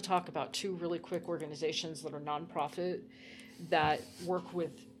just want to talk about 2 really quick organizations that are nonprofit that work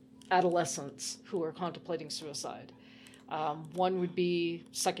with adolescents who are contemplating suicide. One would be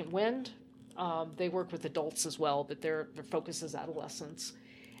Second Wind. They work with adults as well, but their focus is adolescents.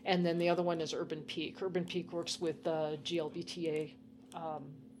 And then the other one is Urban Peak. Urban Peak works with GLBTA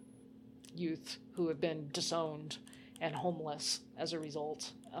youth who have been disowned and homeless as a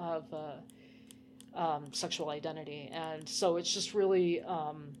result of sexual identity. And so it's just really,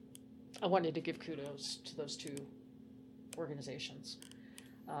 I wanted to give kudos to those 2 organizations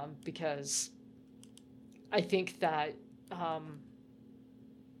because I think that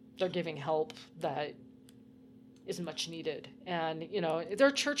they're giving help that is much needed. And, there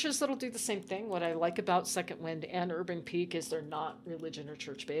are churches that'll do the same thing. What I like about Second Wind and Urban Peak is they're not religion or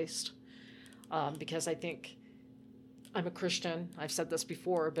church-based, because I think I'm a Christian. I've said this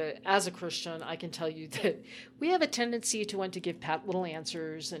before, but as a Christian, I can tell you that we have a tendency to want to give pat little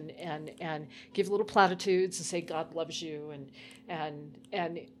answers and give little platitudes and say God loves you, and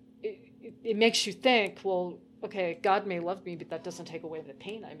it makes you think, well, okay, God may love me, but that doesn't take away the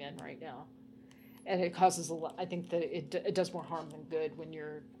pain I'm in right now, and it causes a lot. I think that it does more harm than good when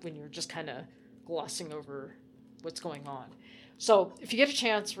you're just kind of glossing over what's going on. So if you get a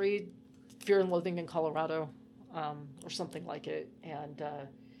chance, read Fear and Loathing in Colorado. Or something like it, and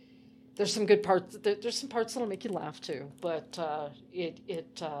there's some good parts. There's some parts that'll make you laugh too, but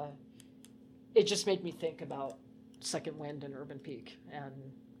it just made me think about Second Wind and Urban Peak and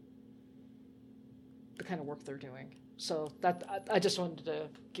the kind of work they're doing. So that I just wanted to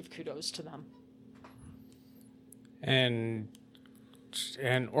give kudos to them. And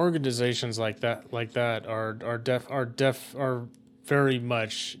organizations like that are very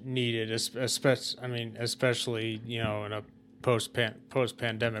much needed, especially in a post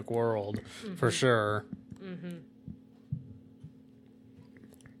pandemic world, for sure. Mm-hmm.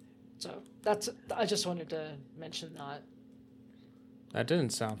 So I just wanted to mention that. That didn't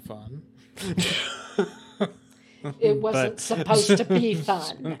sound fun. It wasn't supposed to be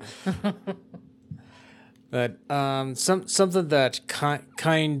fun. But something that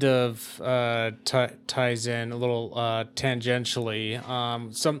kind of ties in a little tangentially.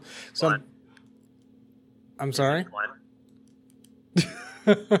 Some. I'm sorry.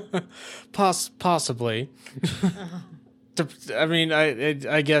 Possibly. I mean,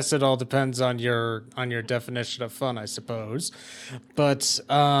 I guess it all depends on your definition of fun, I suppose. But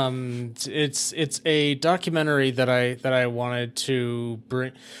it's a documentary that I wanted to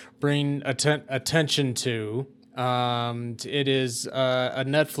bring attention to. It is a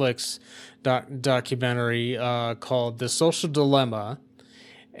Netflix documentary called The Social Dilemma.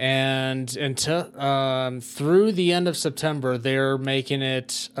 And until through the end of September, they're making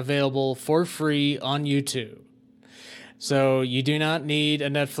it available for free on YouTube. So you do not need a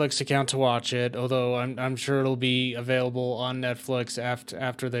Netflix account to watch it, although I'm sure it'll be available on Netflix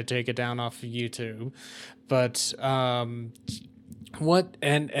after they take it down off of YouTube. But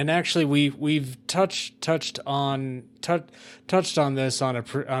actually we've touched on this on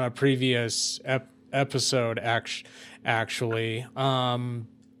a previous episode actually.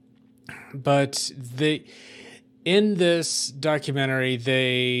 But in this documentary,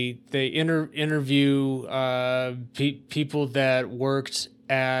 they interview people that worked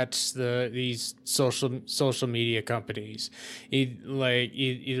at these social media companies,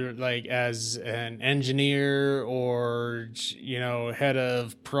 either like as an engineer or head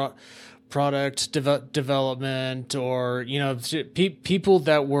of product development, or people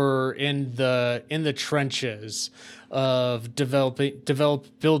that were in the trenches of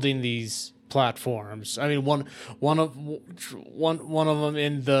building these platforms. I mean, one of them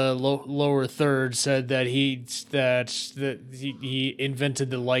in the lower third said that he invented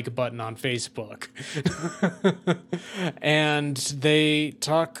the like button on Facebook. And they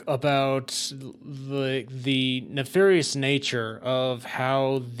talk about the nefarious nature of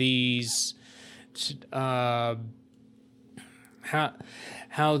how these how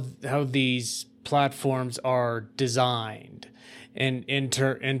these platforms are designed, and in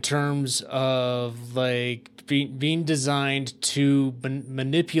terms of like being designed to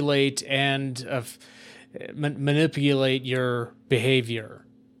manipulate and manipulate your behavior,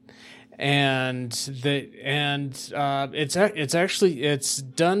 and it's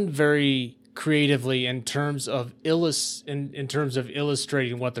done very creatively in terms of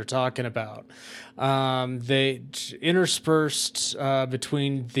illustrating what they're talking about. They interspersed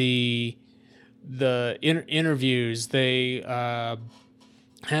between the interviews, they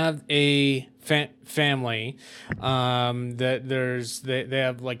have a family that they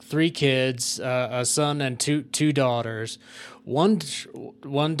have like 3 kids, a son and two daughters. One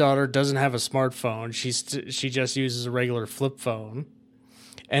daughter doesn't have a smartphone. She just uses a regular flip phone.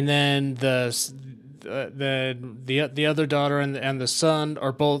 And then the other daughter and the son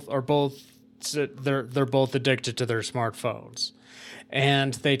are both they're both addicted to their smartphones.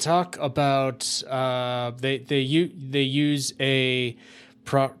 And they talk about they use a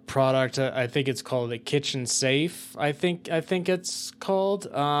product. I think it's called a Kitchen Safe. I think it's called.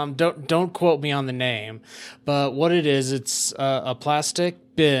 Don't quote me on the name, but what it is, it's a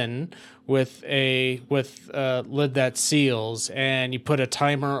plastic bin with a lid that seals, and you put a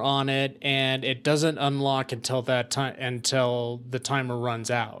timer on it, and it doesn't unlock until the timer runs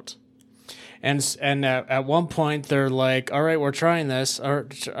out. And at one point they're like, all right, we're trying this. Or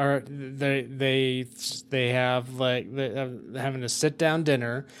they have like they're having a sit down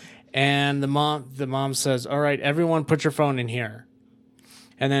dinner, And the mom says, "All right, everyone, put your phone in here,"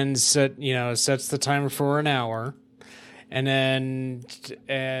 and then sets the timer for an hour, and then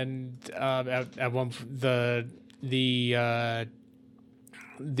at one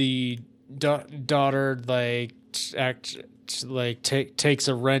daughter takes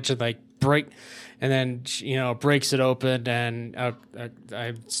a wrench and breaks it open, and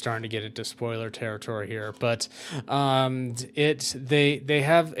I'm starting to get into spoiler territory here, but they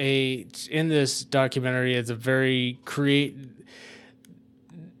have in this documentary, it's a very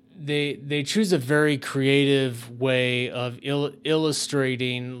they choose a very creative way of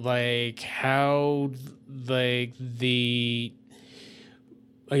illustrating how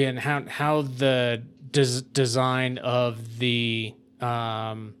how the design of the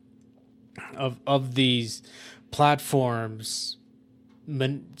of these platforms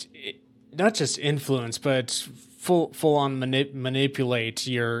not just influence but full on manipulate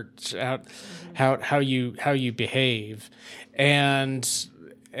your how you behave. And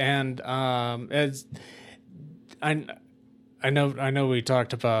as I know we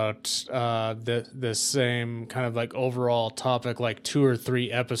talked about the same kind of like overall topic like 2 or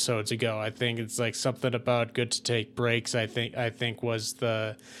 3 episodes ago. I think it's like something about good to take breaks. I think was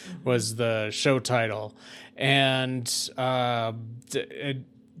the show title, and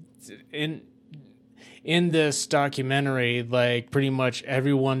in this documentary, like pretty much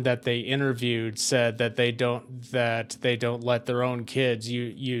everyone that they interviewed said that they don't let their own kids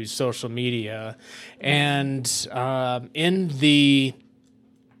use social media. And during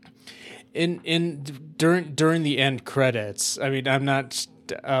the end credits, I mean, I'm not.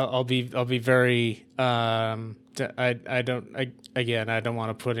 I'll be very. I don't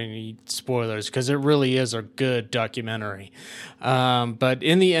want to put any spoilers because it really is a good documentary. But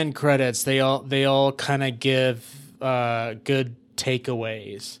in the end credits, they all kind of give good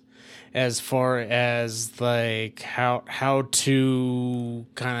takeaways as far as like how to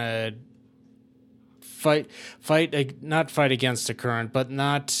kind of not fight against the current, but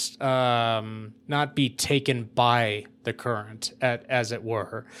not be taken by the current, as it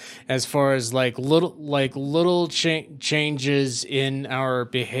were, as far as like little changes in our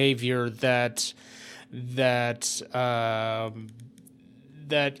behavior that kind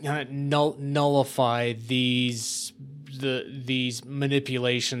of nullify these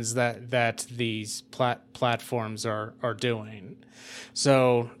manipulations that these platforms are doing.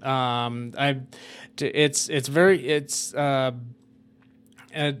 So as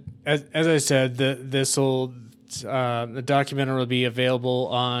I said, the documentary will be available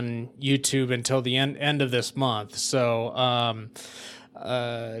on YouTube until the end of this month. So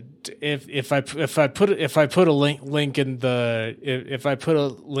if I put a link in the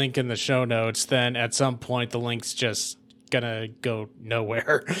show notes, then at some point the link's just gonna go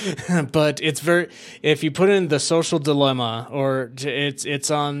nowhere. But if you put in The Social Dilemma, or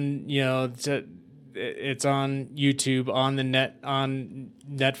it's on it's on YouTube on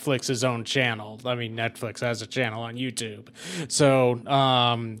Netflix's own channel. I mean, Netflix has a channel on YouTube, so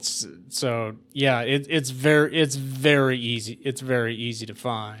yeah, it's very easy. It's very easy to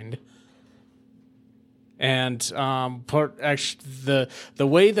find. And the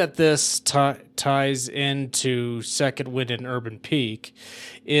way that this ties into Second Wind and Urban Peak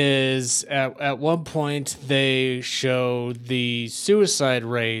is at one point they show the suicide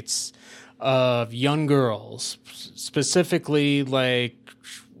rates of young girls, specifically like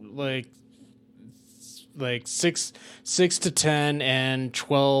 6 to 10 and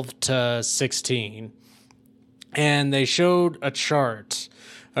 12 to 16, and they showed a chart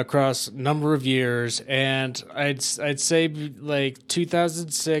across a number of years, and I'd say like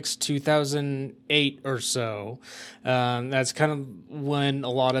 2006, 2008 or so. That's kind of when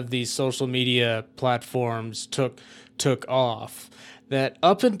a lot of these social media platforms took off. That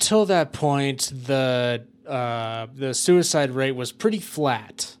up until that point, the suicide rate was pretty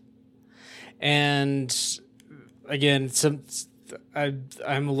flat, and again,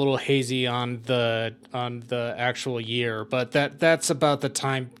 I'm a little hazy on the actual year, but that's about the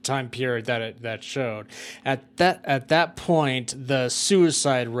time period that showed. At that point, the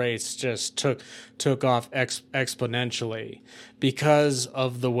suicide rates just took off exponentially because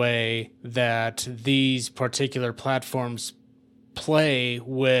of the way that these particular platforms play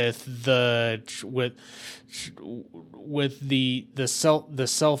with the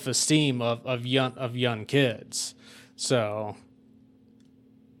self-esteem of young kids. So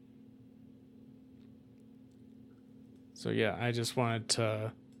yeah, I just wanted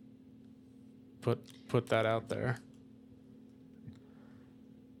to put that out there.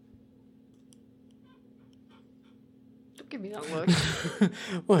 Don't give me that look.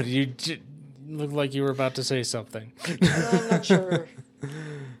 What, looked like you were about to say something. I'm not sure.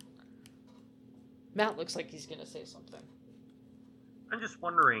 Matt looks like he's gonna say something. I'm just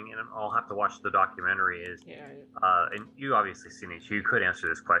wondering, and I'll have to watch the documentary. Yeah. And you obviously seen it, so you could answer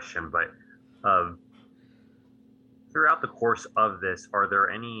this question. But throughout the course of this,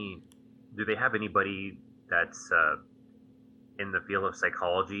 do they have anybody that's in the field of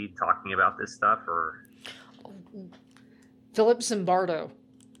psychology talking about this stuff, or? Philip Zimbardo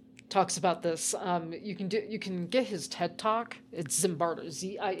talks about this. You can get his TED Talk. It's Zimbardo,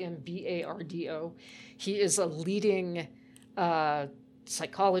 Zimbardo. He is a leading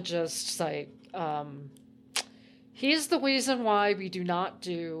psychologist. He's the reason why we do not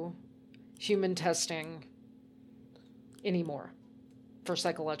do human testing anymore for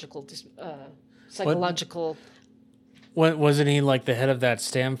psychological. Wasn't he like the head of that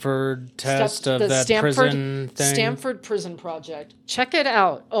Stanford test of that prison thing? Stanford Prison Project. Check it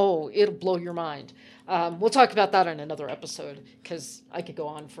out. Oh, it'll blow your mind. We'll talk about that in another episode because I could go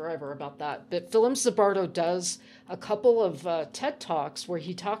on forever about that. But Philip Zimbardo does a couple of TED Talks where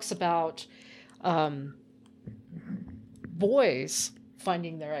he talks about boys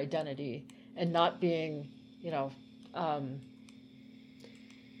finding their identity and not being,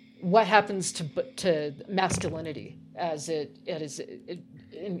 what happens to masculinity as it is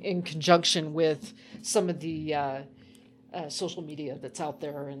in conjunction with some of the social media that's out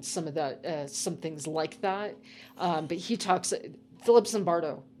there and some of that some things like that. But Philip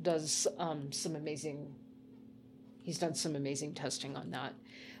Zimbardo does he's done some amazing testing on that.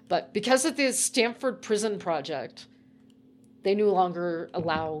 But because of the Stanford Prison Project, they no longer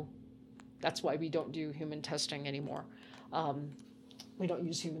allow. That's why we don't do human testing anymore. We don't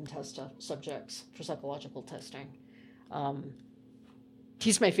use human test subjects for psychological testing.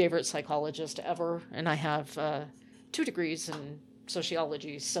 He's my favorite psychologist ever, and I have 2 degrees in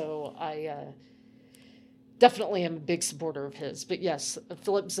sociology, so I definitely am a big supporter of his. But yes,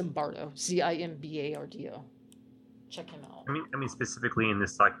 Philip Zimbardo, Zimbardo. Check him out. I mean, specifically in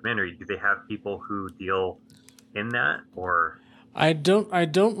this documentary, do they have people who deal in that, or? I don't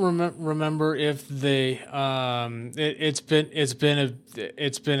remember if they it's been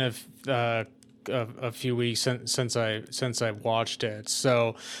a few weeks since I watched it.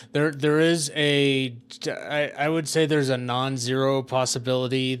 So there is I would say there's a non-zero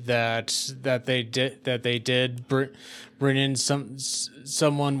possibility that they did bring in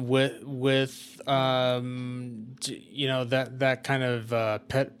someone with that kind of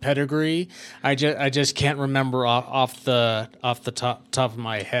pedigree. I just can't remember off the top of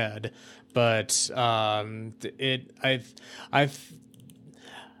my head, but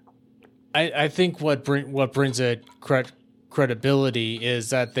I think what brings it credibility is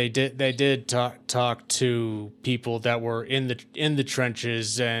that they did talk to people that were in the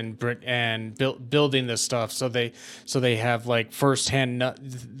trenches and building this stuff, so they have like firsthand.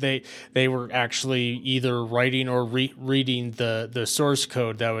 They were actually either writing or reading the source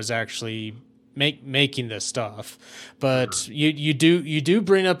code that was actually making this stuff. But you do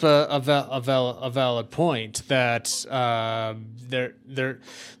bring up a valid point that there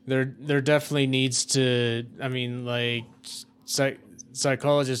definitely needs to. I mean, like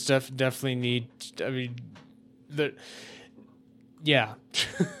psychologists definitely need. I mean, yeah.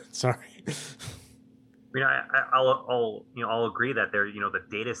 Sorry. I mean, I'll agree that there, the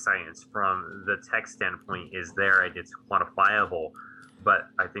data science from the tech standpoint is there and it's quantifiable, but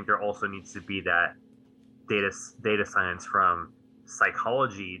I think there also needs to be that data science from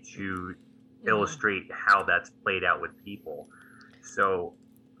psychology to illustrate how that's played out with people. So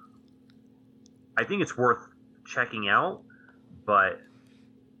I think it's worth checking out, but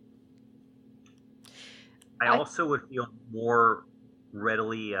I also would feel more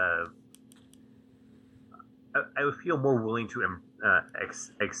readily. I would feel more willing to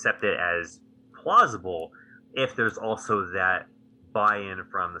accept it as plausible if there's also that buy-in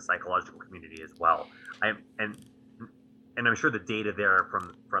from the psychological community as well. And I'm sure the data there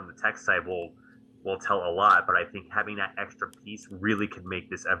from the tech side will tell a lot, but I think having that extra piece really could make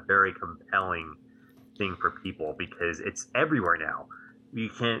this a very compelling thing for people because it's everywhere now. You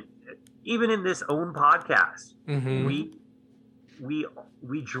can't, even in this own podcast,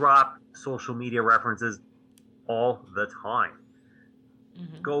 we drop social media references all the time.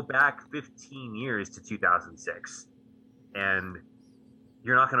 Go back 15 years to 2006 and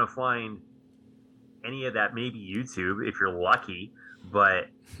you're not going to find any of that. Maybe YouTube if you're lucky, but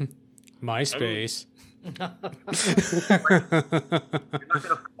MySpace. You're not going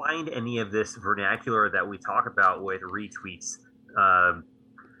to find any of this vernacular that we talk about with retweets,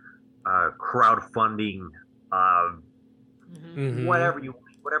 crowdfunding, Mhm.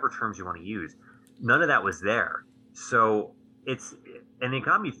 whatever terms you want to use. None of that was there. So and it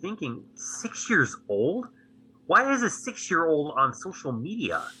got me thinking, 6 years old? Why is a 6-year-old on social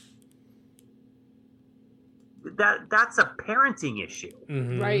media? That's a parenting issue.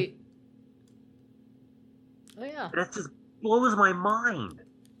 Mhm. Right. Oh yeah. That just blows my mind.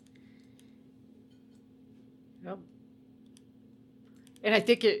 Yep. And I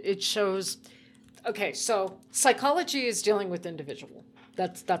think it shows. Okay, so psychology is dealing with individual.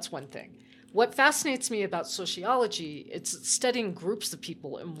 That's one thing. What fascinates me about sociology, it's studying groups of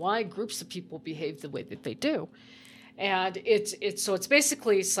people and why groups of people behave the way that they do. And it's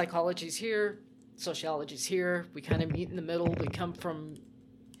basically psychology's here, sociology's here. We kind of meet in the middle. We come from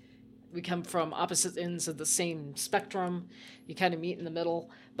opposite ends of the same spectrum. You kind of meet in the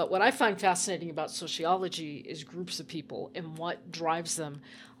middle. But what I find fascinating about sociology is groups of people and what drives them.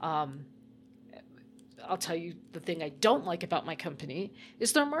 I'll tell you the thing I don't like about my company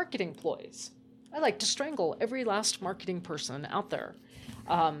is their marketing ploys. I like to strangle every last marketing person out there.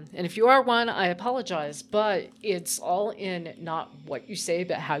 And if you are one, I apologize, but it's all in not what you say,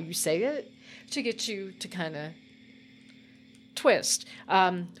 but how you say it to get you to kind of twist.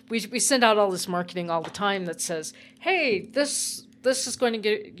 We send out all this marketing all the time that says, hey, this is going to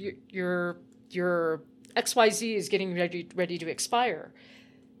get your XYZ is getting ready to expire.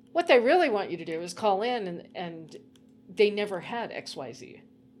 What they really want you to do is call in and they never had XYZ.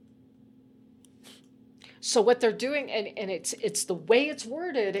 So what they're doing, and it's the way it's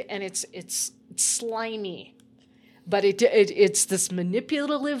worded, and it's slimy, but it's this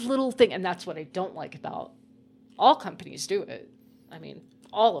manipulative little thing, and that's what I don't like about all companies do it. I mean,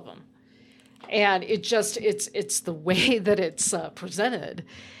 all of them, and it's the way that it's presented,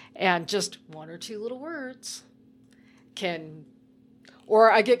 and just one or two little words can. Or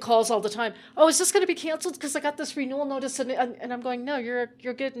I get calls all the time. Oh, is this going to be canceled because I got this renewal notice? And I'm going, no, you're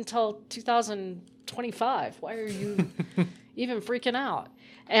good until 2025. Why are you even freaking out?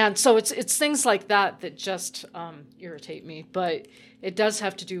 And so it's things like that just irritate me. But it does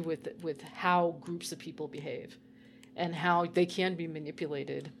have to do with how groups of people behave and how they can be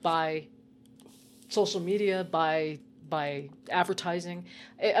manipulated by social media, by advertising.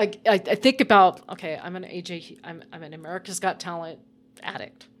 I think about, okay, I'm an America's Got Talent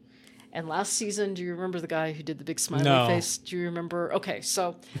addict. And last season, do you remember the guy who did the big smiley face? Do you remember? Okay,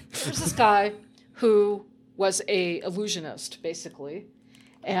 so there's this guy who was a illusionist, basically.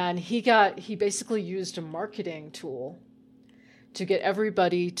 And he basically used a marketing tool to get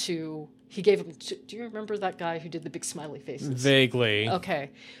everybody to, he gave him, do you remember that guy who did the big smiley faces? Vaguely.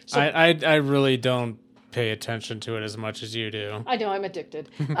 Okay. So I really don't pay attention to it as much as you do. I know, I'm addicted.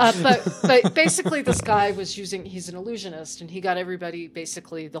 But basically this guy he's an illusionist, and he got everybody,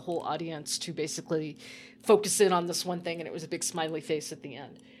 basically the whole audience, to basically focus in on this one thing, and it was a big smiley face at the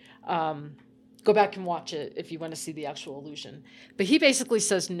end. Go back and watch it if you want to see the actual illusion. But he basically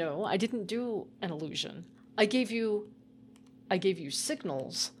says, no, I didn't do an illusion. I gave you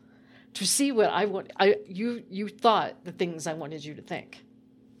signals to see what I want. You thought the things I wanted you to think.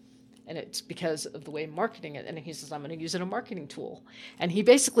 And it's because of the way I'm marketing it. And he says, I'm going to use it as a marketing tool. And he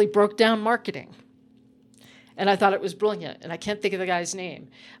basically broke down marketing. And I thought it was brilliant. And I can't think of the guy's name,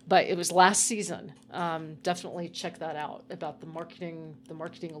 but it was last season. Definitely check that out, about the marketing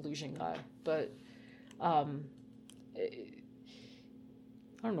illusion guy. But I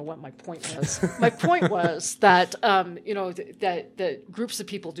don't know what my point was. My point was that, that groups of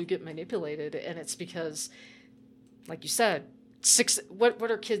people do get manipulated. And it's because, like you said, what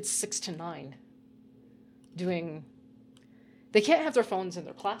are kids 6 to 9 doing? They can't have their phones in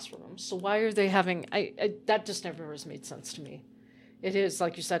their classrooms, so why are they having? That just never has made sense to me. It is,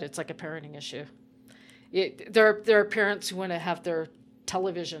 like you said, it's like a parenting issue. There are parents who want to have their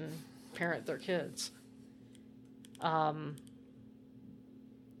television parent their kids. Plus,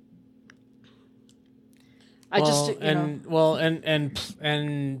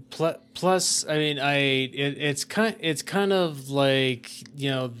 I mean, it's kind of like,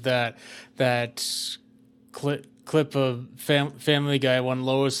 that clip of Family Guy when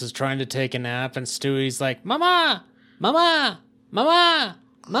Lois is trying to take a nap and Stewie's like, Mama, Mama, Mama,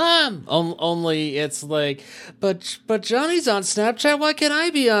 Mom. Only it's like, but Johnny's on Snapchat. Why can't I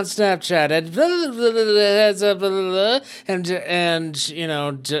be on Snapchat?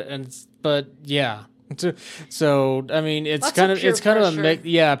 But yeah. So I mean, it's kind of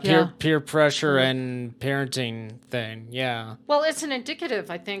a peer pressure and parenting thing. Yeah. Well, it's an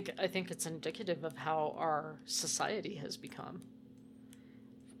indicative. I think it's indicative of how our society has become.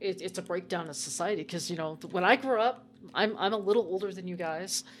 It's a breakdown of society because when I grew up, I'm a little older than you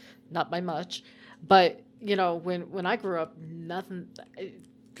guys, not by much, but when I grew up, nothing,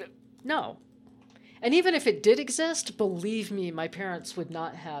 no. And even if it did exist, believe me, my parents would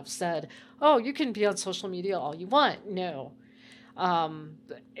not have said, "Oh, you can be on social media all you want." No.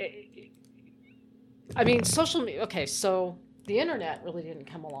 Social media. Okay, so the internet really didn't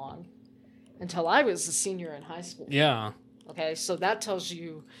come along until I was a senior in high school. Yeah. Okay, so that tells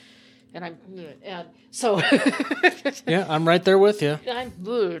you, and so. Yeah, I'm right there with you. I'm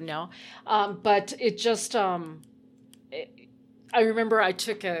blue now, but it just. I remember I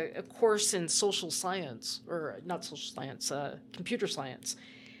took a course in social science, or not social science, computer science.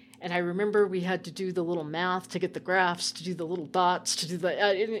 And I remember we had to do the little math to get the graphs, to do the little dots, to do the,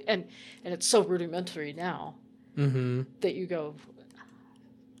 and it's so rudimentary now that you go,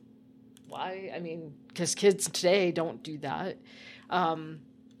 why? I mean, because kids today don't do that.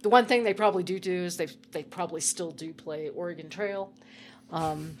 The one thing they probably do is they probably still do play Oregon Trail.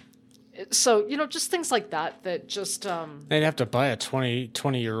 So, just things like that just... They'd have to buy a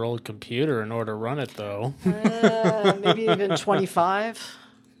 20-year-old computer in order to run it, though. Maybe even 25.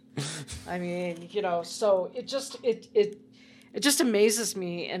 I mean, so it just amazes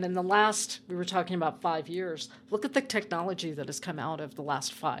me. And in the last, we were talking about 5 years, look at the technology that has come out of the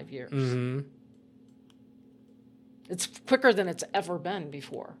last 5 years. Mm-hmm. It's quicker than it's ever been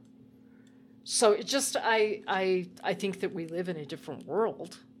before. So it just, I think that we live in a different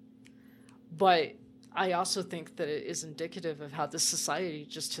world. But I also think that it is indicative of how this society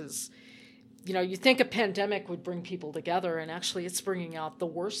just has, you think a pandemic would bring people together, and actually it's bringing out the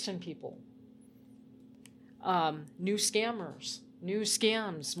worst in people. New scammers, new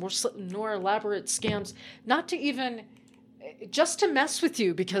scams, more elaborate scams, just to mess with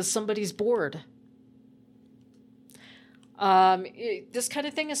you because somebody's bored. This kind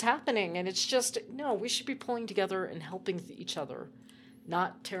of thing is happening, and it's just, no, we should be pulling together and helping each other,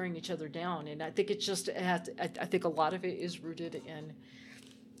 not tearing each other down. And I think I think a lot of it is rooted in,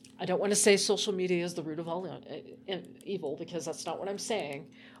 I don't want to say social media is the root of all evil, because that's not what I'm saying,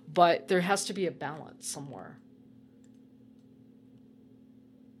 but there has to be a balance somewhere.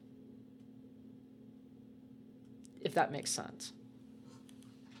 If that makes sense.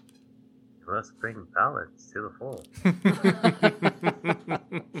 Let's bring balance to the full.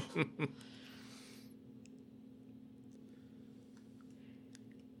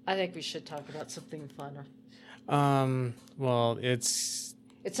 I think we should talk about something fun. Well, it's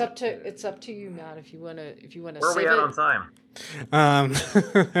up to you, Matt. If you wanna Where are we at on time?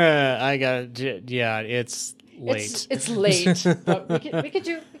 I got it. Yeah, it's late. It's late, but we could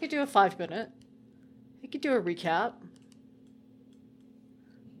do a 5 minute. We could do a recap.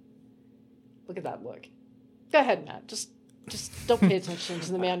 Look at that look. Go ahead, Matt. Just don't pay attention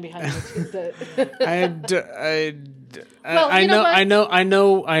to the man behind the. I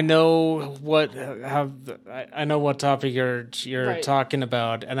know what topic you're right. talking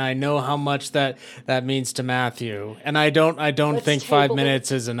about, and I know how much that means to Matthew, and I don't think 5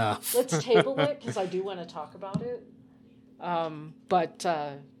 minutes is enough. Let's table it, because I do want to talk about it.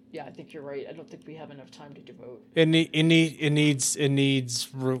 Yeah, I think you're right. I don't think we have enough time to devote. It needs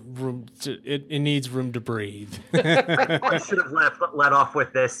room to breathe. I should have let off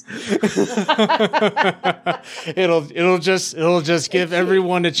with this. it'll just give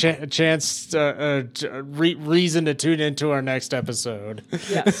everyone a chance to reason to tune into our next episode.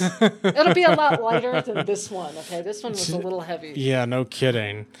 Yes, it'll be a lot lighter than this one. Okay, this one was a little heavy. Yeah, no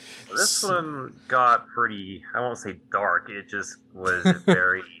kidding. This one got pretty, I won't say dark. It just was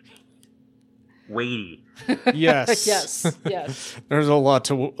very weighty. Yes. yes. There's a lot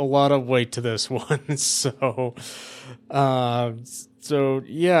of weight to this one. So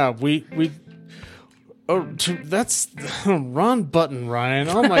yeah, we that's wrong button, Ryan.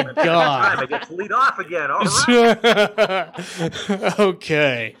 Oh my god. I get to lead off again. All right.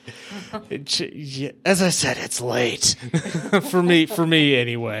 Okay. As I said, it's late for me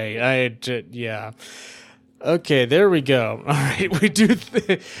anyway. Yeah. Okay, there we go. All right, we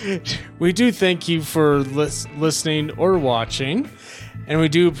do thank you for listening or watching, and we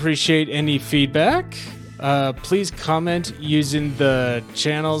do appreciate any feedback. Please comment using the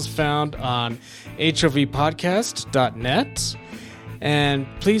channels found on hovpodcast.net, and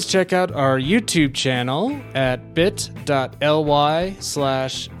please check out our YouTube channel at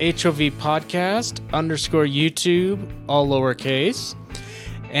bit.ly/hovpodcast_YouTube, all lowercase.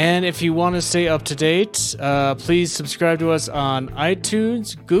 And if you want to stay up to date, please subscribe to us on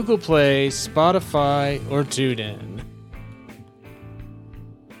iTunes, Google Play, Spotify, or TuneIn.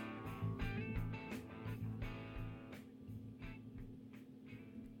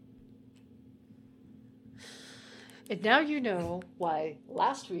 And now you know why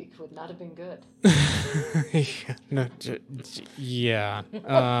last week would not have been good. No, yeah.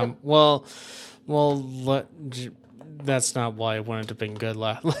 Well, that's not why it wouldn't have been good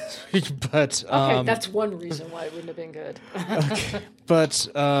last week, but Okay, that's one reason why it wouldn't have been good. okay. But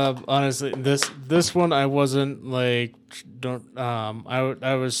honestly, this one I wasn't like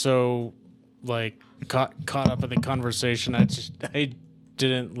I was so like caught up in the conversation. I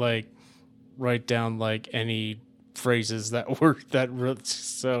didn't like write down like any phrases that were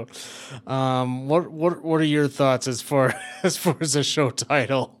so. What are your thoughts as far as the show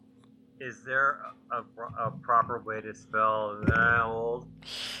title? Is there a proper way to spell old?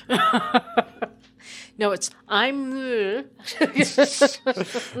 No, it's I'm.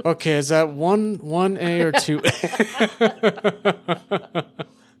 Okay, is that one A or two A?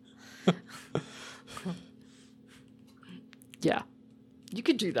 Yeah, you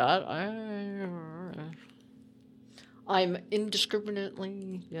could do that. I'm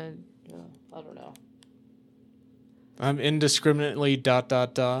indiscriminately. Yeah, I don't know. I'm indiscriminately ...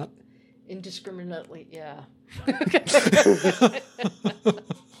 Indiscriminately, yeah.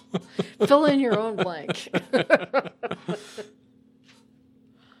 Fill in your own blank.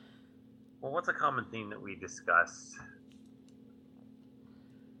 Well, what's a common theme that we discussed?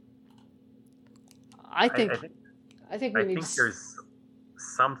 I think we I need. think there's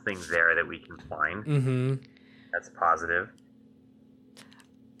something there that we can find. Mm-hmm. That's positive.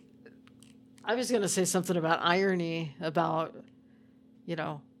 I was going to say something about irony, about,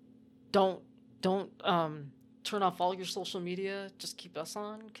 don't turn off all your social media. Just keep us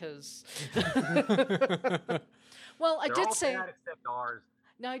on, because. Well, I They're did all say. bad except ours.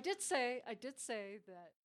 Now, I did say that.